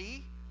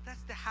 Daddy,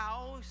 that's the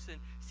house, and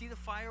see the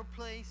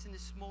fireplace and the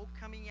smoke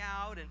coming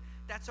out, and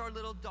that's our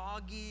little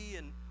doggy,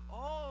 and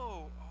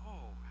oh,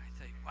 I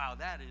say, wow,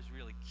 that is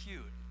really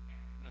cute.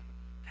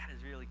 That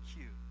is really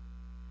cute.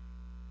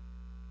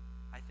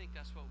 I think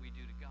that's what we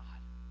do to God.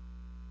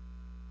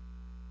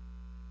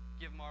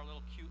 Give him our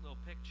cute little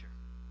picture.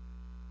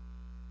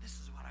 This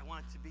is what I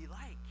want it to be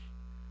like.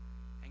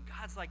 And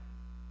God's like,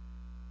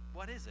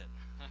 what is it?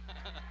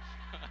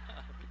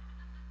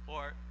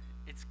 Or,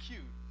 it's cute.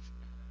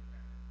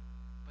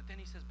 But then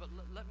he says, but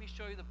let me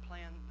show you the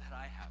plan that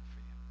I have for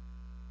you.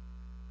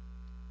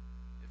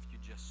 If you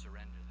just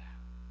surrender that.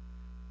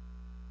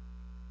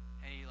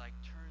 And he like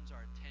turns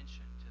our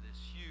attention to this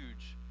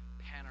huge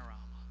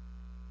panorama,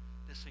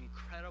 this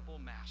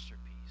incredible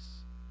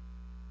masterpiece.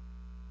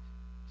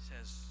 He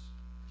says,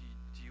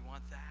 do you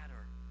want that?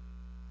 Or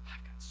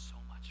I've got so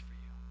much for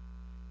you.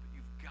 But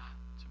you've got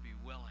to be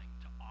willing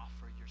to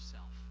offer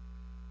yourself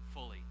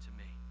fully to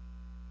me.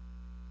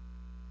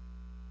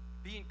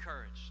 Be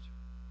encouraged,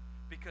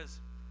 because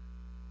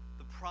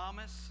the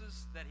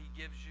promises that he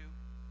gives you,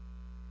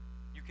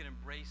 you can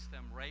embrace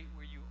them right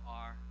where you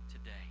are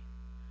today.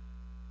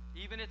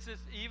 Even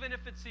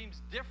if it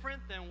seems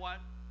different than what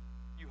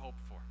you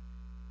hoped for.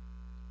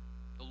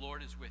 The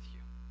Lord is with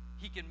you.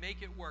 He can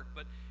make it work,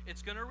 but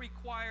it's going to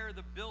require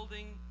the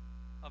building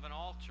of an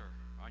altar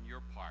on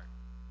your part.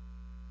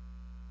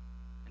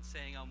 And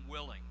saying, I'm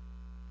willing.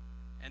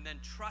 And then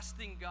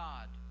trusting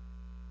God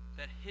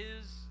that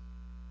his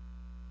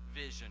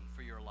vision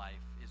for your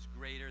life is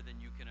greater than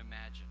you can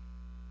imagine.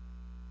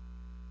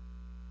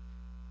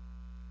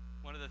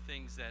 One of the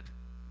things that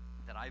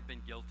I've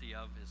been guilty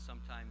of is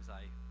sometimes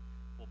I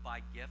will buy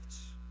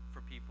gifts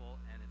for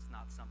people and it's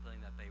not something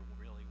that they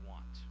really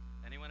want.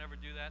 Anyone ever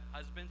do that?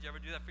 Husbands, you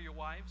ever do that for your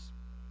wives?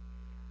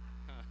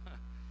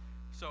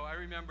 So I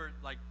remember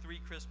like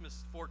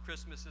 4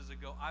 Christmases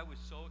ago, I was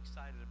so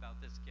excited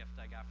about this gift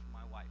I got from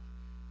my wife.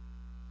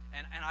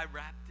 And I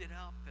wrapped it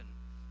up, and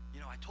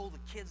I told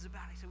the kids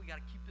about it. I said, we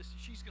got to keep this.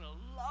 She's going to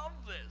love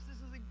this. This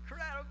is an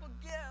incredible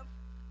gift.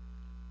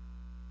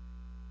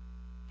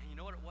 And you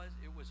know what it was?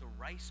 It was a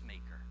rice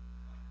maker.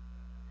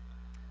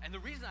 And the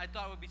reason I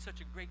thought it would be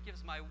such a great gift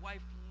is my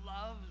wife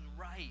loves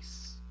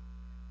rice.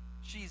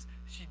 She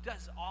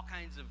does all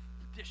kinds of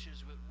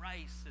dishes with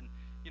rice, and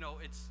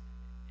it's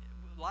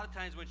a lot of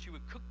times when she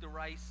would cook the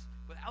rice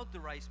without the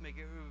rice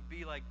maker, it would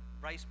be like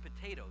rice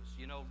potatoes,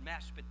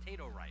 mashed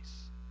potato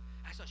rice.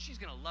 I thought she's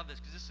going to love this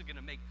because this is going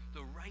to make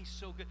the rice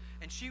so good.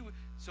 And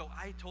so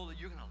I told her,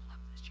 you're going to love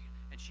this.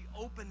 And she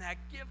opened that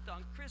gift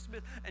on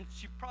Christmas, and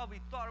she probably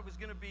thought it was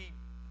going to be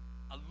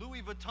a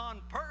Louis Vuitton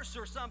purse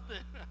or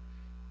something.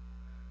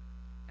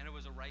 And it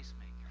was a rice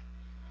maker.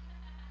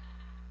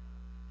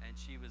 And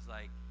she was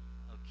like,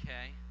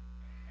 okay.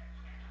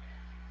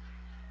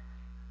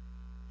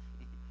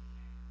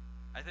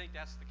 I think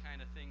that's the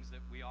kind of things that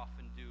we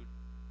often do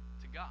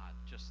to God,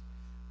 just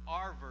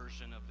our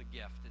version of the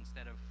gift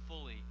instead of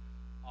fully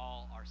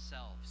all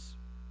ourselves.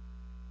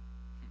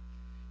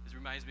 This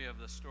reminds me of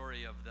the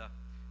story of the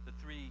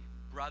 3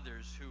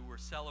 brothers who were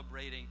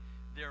celebrating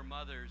their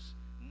mother's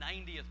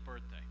 90th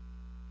birthday.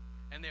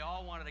 And they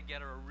all wanted to get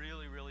her a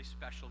really, really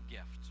special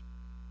gift.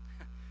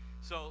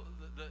 So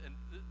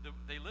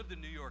they lived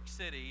in New York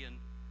City, and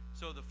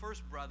so the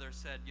first brother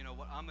said,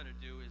 what I'm going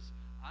to do is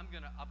I'm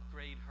going to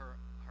upgrade her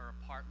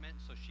apartment,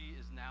 so she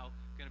is now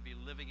going to be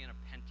living in a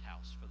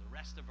penthouse for the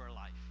rest of her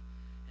life.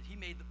 And he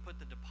put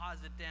the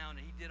deposit down,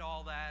 and he did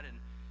all that,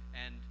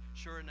 and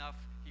sure enough,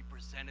 he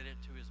presented it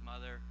to his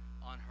mother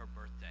on her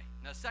birthday.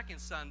 Now, the second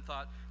son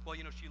thought, well,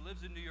 she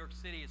lives in New York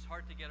City, it's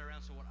hard to get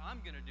around, so what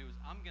I'm going to do is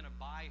I'm going to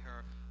buy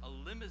her a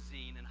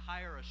limousine and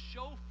hire a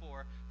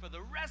chauffeur for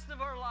the rest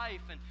of her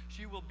life, and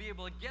she will be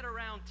able to get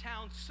around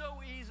town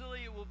so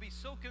easily, it will be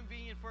so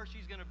convenient for her,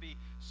 she's going to be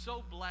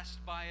so blessed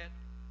by it.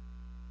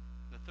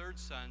 The third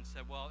son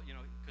said, well,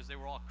 because they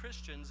were all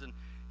Christians, and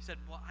he said,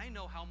 well, I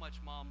know how much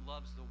Mom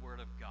loves the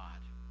Word of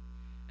God.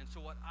 And so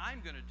what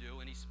I'm going to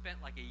do, and he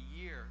spent like a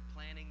year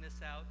planning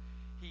this out,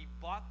 he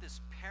bought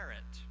this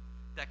parrot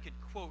that could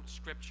quote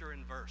scripture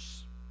and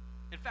verse.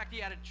 In fact, he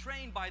had it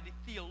trained by the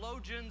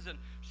theologians, and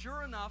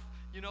sure enough,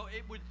 you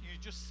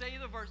just say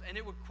the verse, and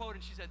it would quote,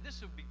 and she said,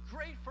 this would be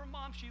great for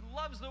Mom. She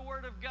loves the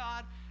Word of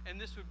God,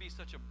 and this would be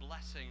such a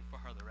blessing for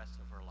her the rest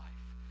of her life.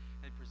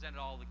 And he presented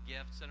all the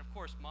gifts, and of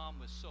course, Mom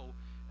was so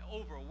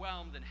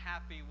overwhelmed and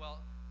happy. Well,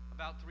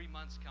 about 3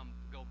 months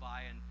go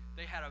by, and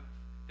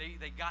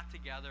they got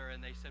together,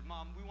 and they said,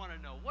 Mom, we want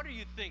to know, what do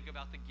you think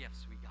about the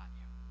gifts we got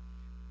you?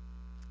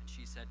 And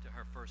she said to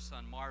her first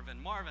son, Marvin,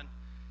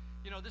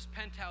 this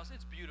penthouse,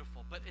 it's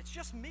beautiful, but it's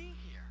just me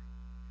here.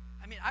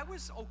 I mean, I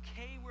was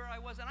okay where I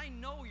was, and I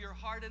know your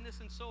heart in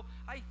this, and so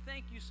I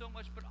thank you so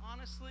much, but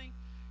honestly,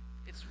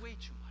 it's way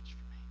too much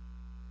for me.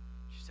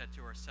 She said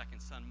to her second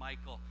son,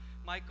 Michael,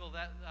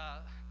 that,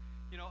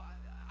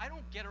 I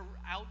don't get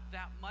out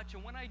that much,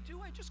 and when I do,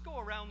 I just go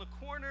around the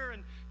corner,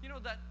 and,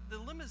 that the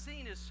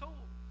limousine is so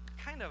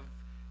kind of,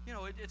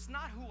 it's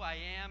not who I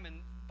am, and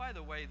by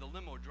the way, the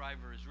limo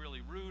driver is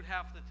really rude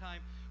half the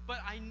time, but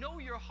I know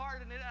your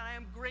heart in it, and I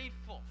am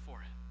grateful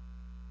for it.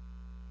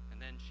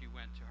 And then she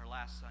went to her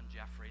last son,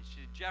 Jeffrey. She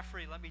said,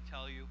 Jeffrey, let me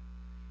tell you,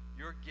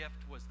 your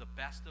gift was the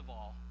best of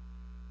all.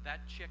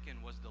 That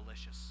chicken was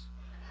delicious.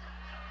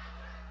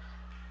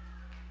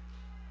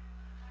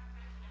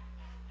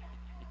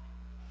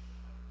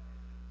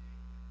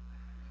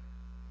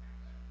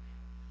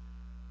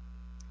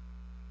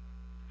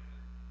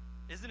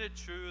 Isn't it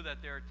true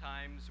that there are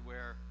times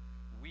where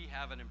we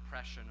have an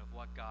impression of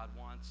what God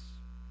wants,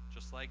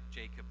 just like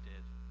Jacob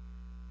did,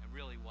 and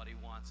really what he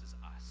wants is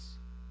us?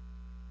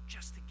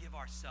 just to give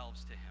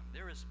ourselves to him.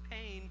 There is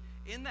pain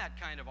in that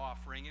kind of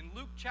offering. In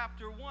Luke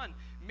chapter 1,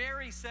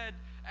 Mary said,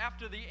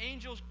 after the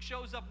angel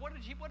shows up, what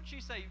did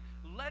she say?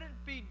 Let it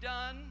be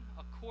done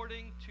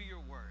according to your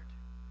word.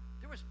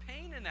 There was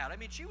pain in that. I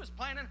mean, she was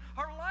planning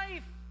her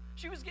life.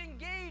 She was getting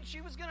engaged.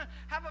 She was going to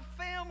have a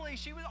family.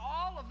 She was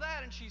all of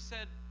that. And she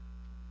said,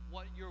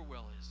 what your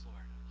will is,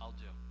 Lord, I'll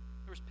do.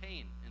 There was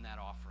pain in that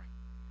offering.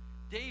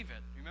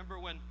 David, remember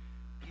when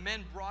the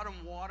men brought him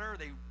water?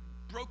 They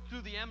broke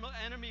through the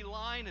enemy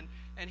line,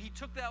 and he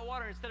took that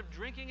water. Instead of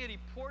drinking it, he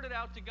poured it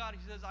out to God. He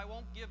says, I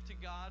won't give to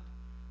God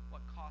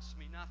what costs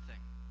me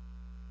nothing.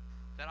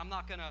 That I'm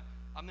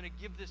going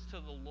to give this to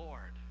the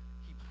Lord.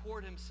 He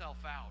poured himself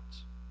out.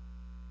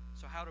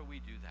 So how do we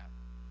do that?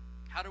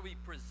 How do we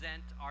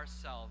present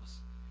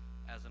ourselves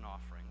as an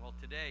offering? Well,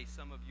 today,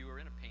 some of you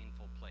are in a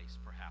painful place,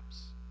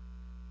 perhaps.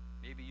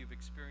 Maybe you've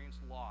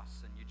experienced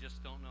loss and you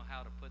just don't know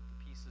how to put the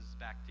pieces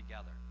back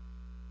together.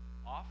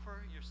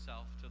 Offer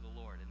yourself to the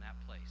Lord in that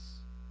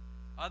place.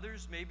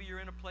 Others, maybe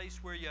you're in a place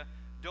where you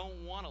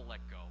don't want to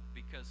let go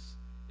because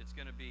it's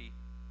going to be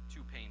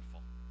too painful.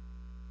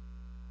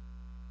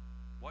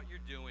 What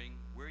you're doing,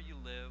 where you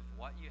live,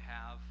 what you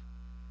have,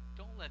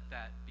 don't let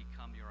that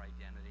become your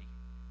identity.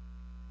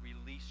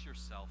 Release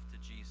yourself to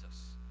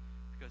Jesus,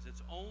 because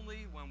it's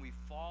only when we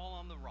fall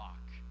on the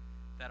rock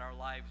that our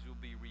lives will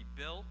be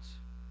rebuilt,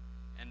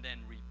 and then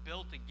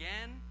rebuilt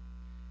again,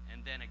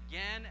 and then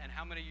again. And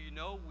how many of you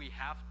know we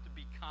have to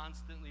be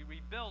constantly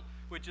rebuilt,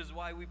 which is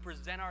why we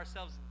present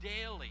ourselves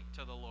daily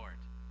to the Lord.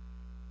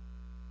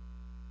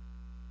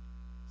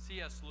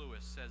 C.S.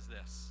 Lewis says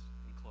this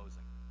in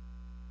closing.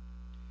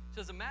 He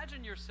says,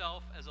 imagine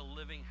yourself as a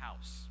living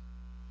house,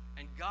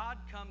 and God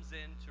comes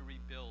in to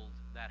rebuild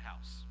that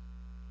house.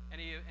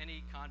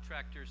 Any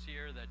contractors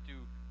here that do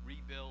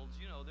rebuilds,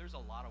 you know, there's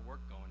a lot of work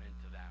going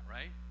into that,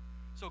 right?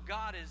 So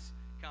God is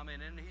coming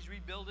and he's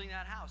rebuilding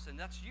that house, and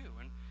that's you.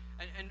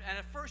 And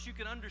at first you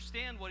can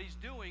understand what he's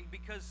doing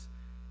because,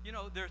 you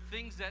know, there are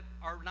things that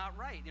are not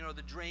right. You know,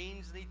 the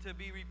drains need to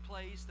be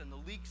replaced and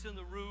the leaks in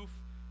the roof.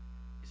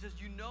 He says,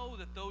 you know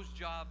that those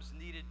jobs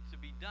needed to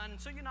be done.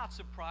 So you're not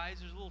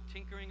surprised. There's a little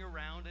tinkering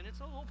around, and it's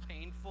a little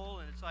painful,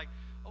 and it's like,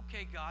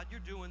 okay, God,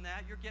 you're doing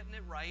that. You're getting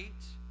it right.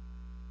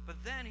 But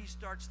then he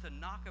starts to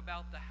knock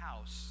about the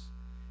house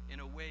in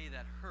a way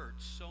that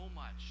hurts so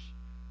much,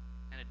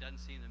 and it doesn't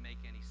seem to make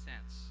any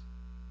sense.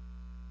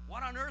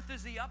 What on earth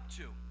is he up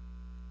to?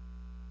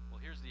 Well,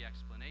 here's the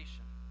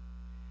explanation.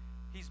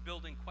 He's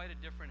building quite a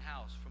different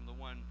house from the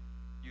one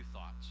you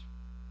thought.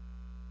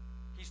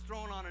 He's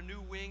throwing on a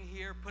new wing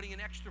here, putting an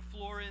extra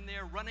floor in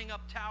there, running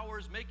up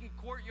towers, making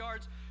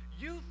courtyards.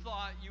 You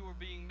thought you were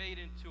being made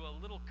into a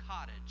little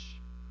cottage,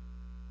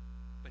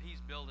 but he's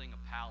building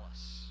a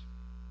palace.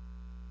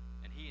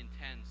 And he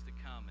intends to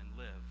come and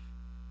live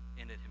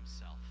in it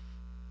himself.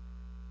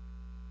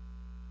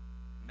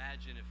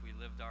 Imagine if we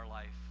lived our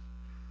life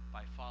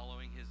by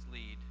following his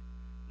lead,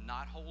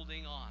 not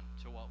holding on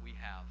to what we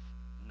have,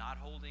 not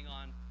holding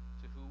on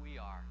to who we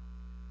are,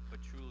 but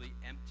truly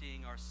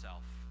emptying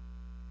ourselves.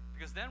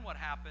 Because then what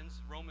happens,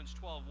 Romans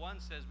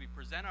 12:1 says we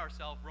present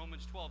ourselves.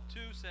 Romans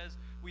 12:2 says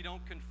we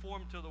don't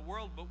conform to the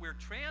world, but we're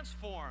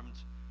transformed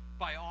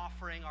by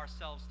offering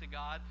ourselves to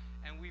God,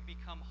 and we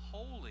become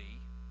holy,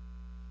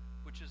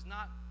 which is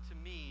not to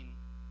mean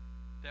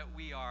that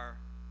we are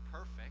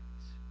perfect,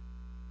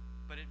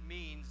 but it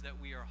means that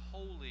we are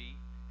holy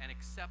and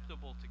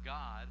acceptable to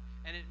God,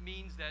 and it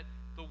means that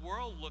the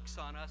world looks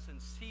on us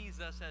and sees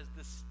us as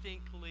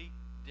distinctly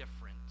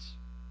different,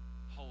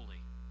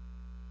 holy.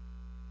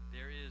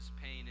 There is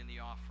pain in the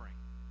offering.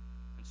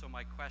 And so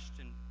my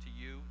question to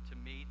you, to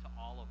me, to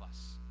all of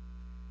us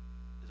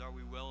is, are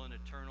we willing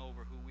to turn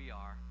over who we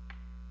are,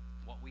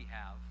 what we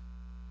have,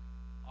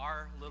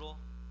 our little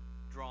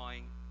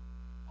drawing,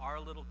 our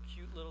little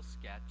cute little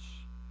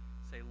sketch,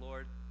 say,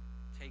 Lord,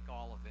 take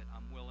all of it.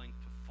 I'm willing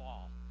to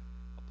fall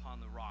upon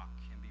the rock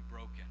and be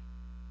broken,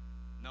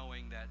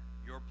 knowing that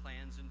your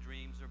plans and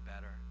dreams are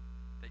better,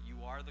 that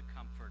you are the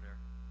comforter,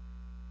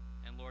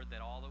 and Lord,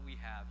 that all that we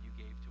have you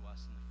gave to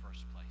us in the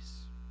first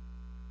place.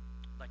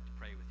 I'd like to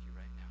pray with you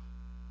right now.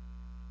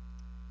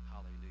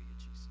 Hallelujah,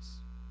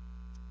 Jesus.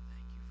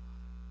 Thank you,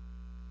 Father.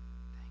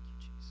 Thank you,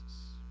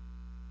 Jesus.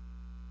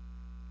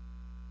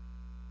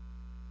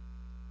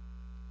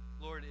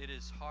 Lord, it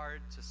is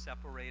hard to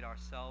separate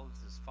ourselves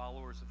as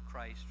followers of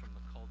Christ from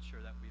the culture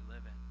that we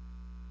live in.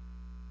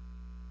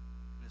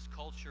 This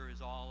culture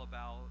is all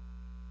about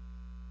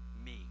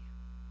me,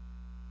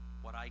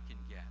 what I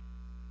can get.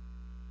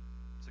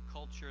 It's a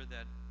culture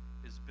that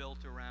is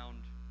built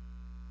around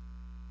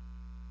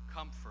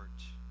comfort,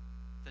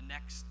 the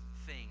next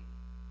thing,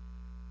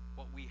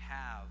 what we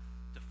have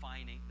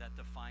that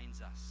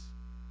defines us.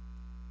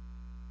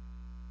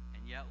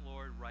 And yet,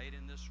 Lord, right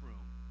in this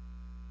room,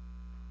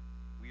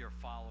 we are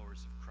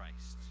followers of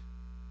Christ.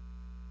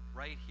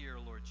 Right here,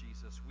 Lord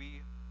Jesus,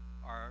 we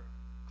are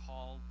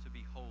called to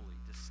be holy,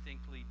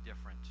 distinctly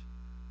different.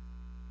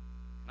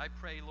 And I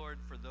pray, Lord,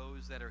 for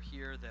those that are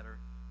here that are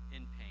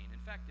in pain. In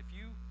fact,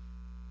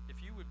 if if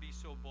you would be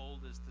so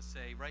bold as to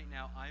say, right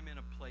now I'm in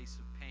a place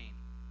of pain,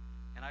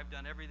 and I've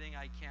done everything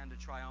I can to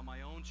try on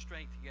my own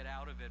strength to get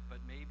out of it, but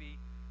maybe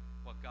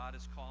what God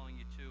is calling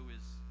you to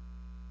is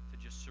to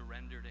just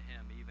surrender to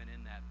Him even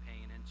in that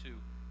pain and to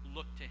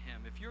look to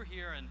Him. If you're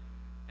here and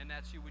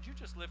that's you, would you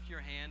just lift your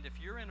hand if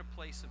you're in a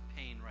place of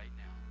pain right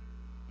now?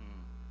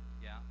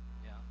 Yeah.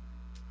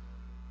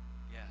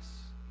 Yes.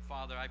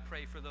 Father, I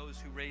pray for those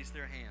who raise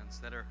their hands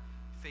that are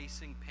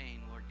facing pain,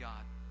 Lord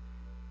God.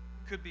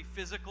 It could be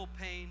physical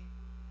pain.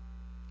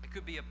 It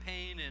could be a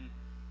pain in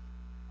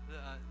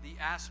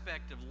the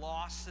aspect of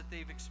loss that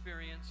they've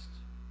experienced,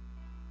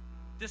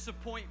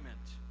 disappointment,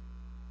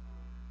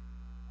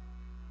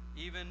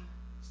 even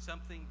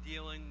something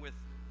dealing with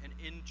an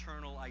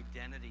internal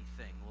identity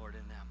thing, Lord,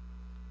 in them.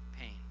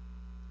 Pain.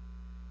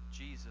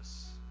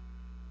 Jesus,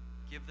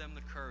 give them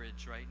the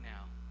courage right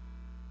now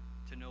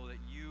to know that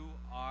you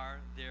are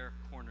their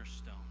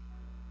cornerstone,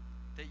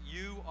 that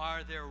you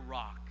are their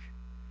rock,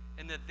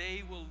 and that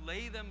they will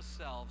lay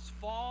themselves,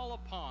 fall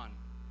upon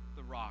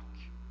the rock,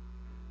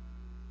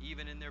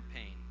 even in their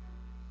pain,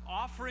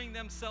 offering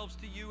themselves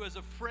to you as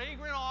a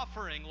fragrant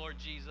offering, Lord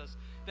Jesus,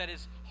 that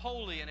is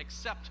holy and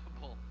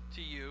acceptable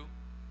to you,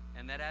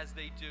 and that as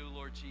they do,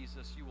 Lord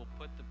Jesus, you will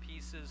put the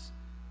pieces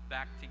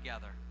back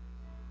together.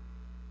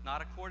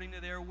 Not according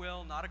to their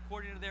will, not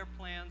according to their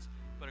plans,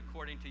 but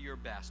according to your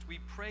best. We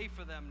pray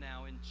for them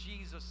now in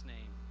Jesus'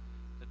 name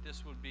that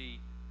this would be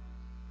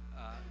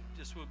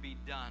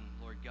done,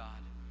 Lord God,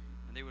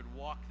 and they would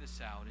walk this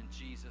out in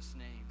Jesus'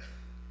 name.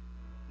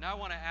 Now I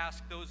want to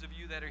ask those of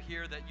you that are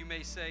here that you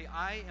may say,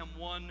 I am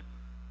one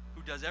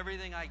who does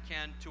everything I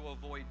can to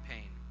avoid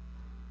pain.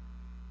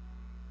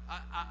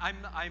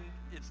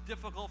 It's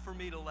difficult for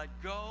me to let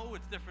go.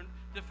 It's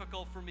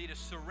difficult for me to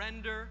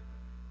surrender.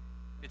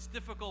 It's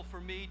difficult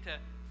for me to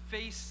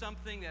face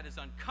something that is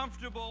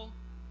uncomfortable.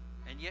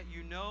 And yet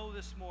you know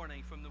this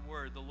morning from the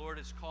Word, the Lord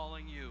is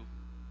calling you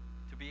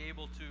to be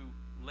able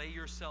to lay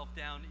yourself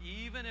down,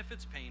 even if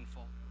it's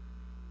painful,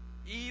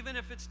 even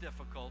if it's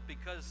difficult,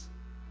 because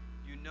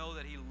you know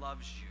that He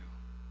loves you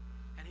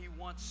and He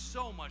wants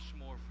so much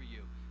more for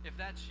you. If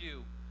that's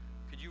you,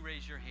 could you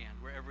raise your hand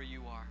wherever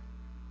you are?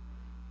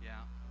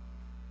 Yeah.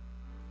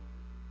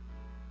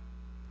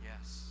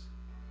 Yes.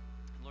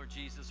 Lord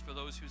Jesus, for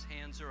those whose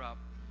hands are up,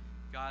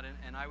 God,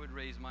 and I would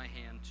raise my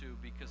hand too,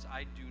 because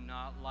I do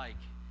not like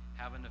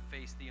having to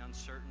face the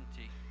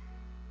uncertainty,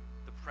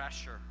 the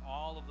pressure,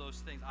 all of those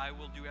things. I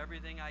will do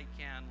everything I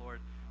can, Lord,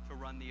 to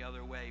run the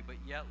other way. But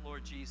yet,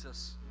 Lord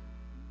Jesus,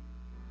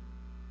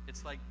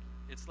 it's like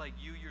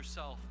you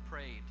yourself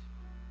prayed.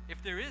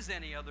 If there is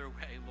any other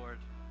way, Lord,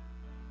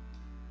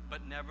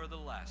 but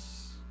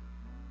nevertheless,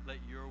 let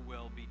your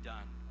will be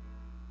done.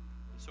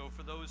 And so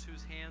for those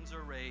whose hands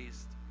are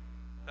raised,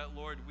 that,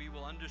 Lord, we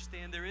will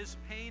understand there is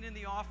pain in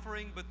the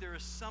offering, but there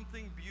is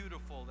something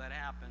beautiful that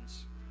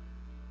happens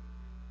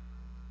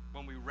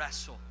when we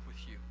wrestle with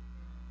you.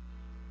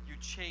 You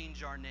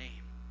change our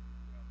name.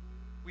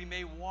 We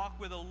may walk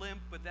with a limp,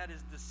 but that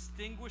is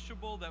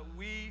distinguishable that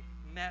we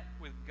met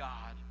with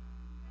God.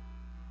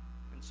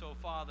 And so,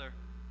 Father,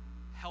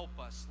 help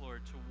us,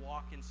 Lord, to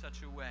walk in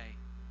such a way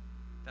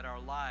that our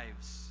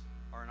lives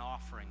are an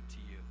offering to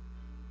you.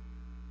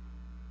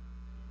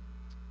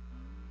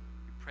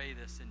 We pray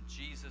this in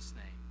Jesus'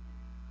 name.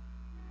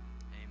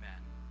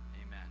 Amen.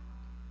 Amen.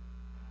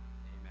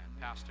 Amen.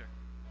 Pastor.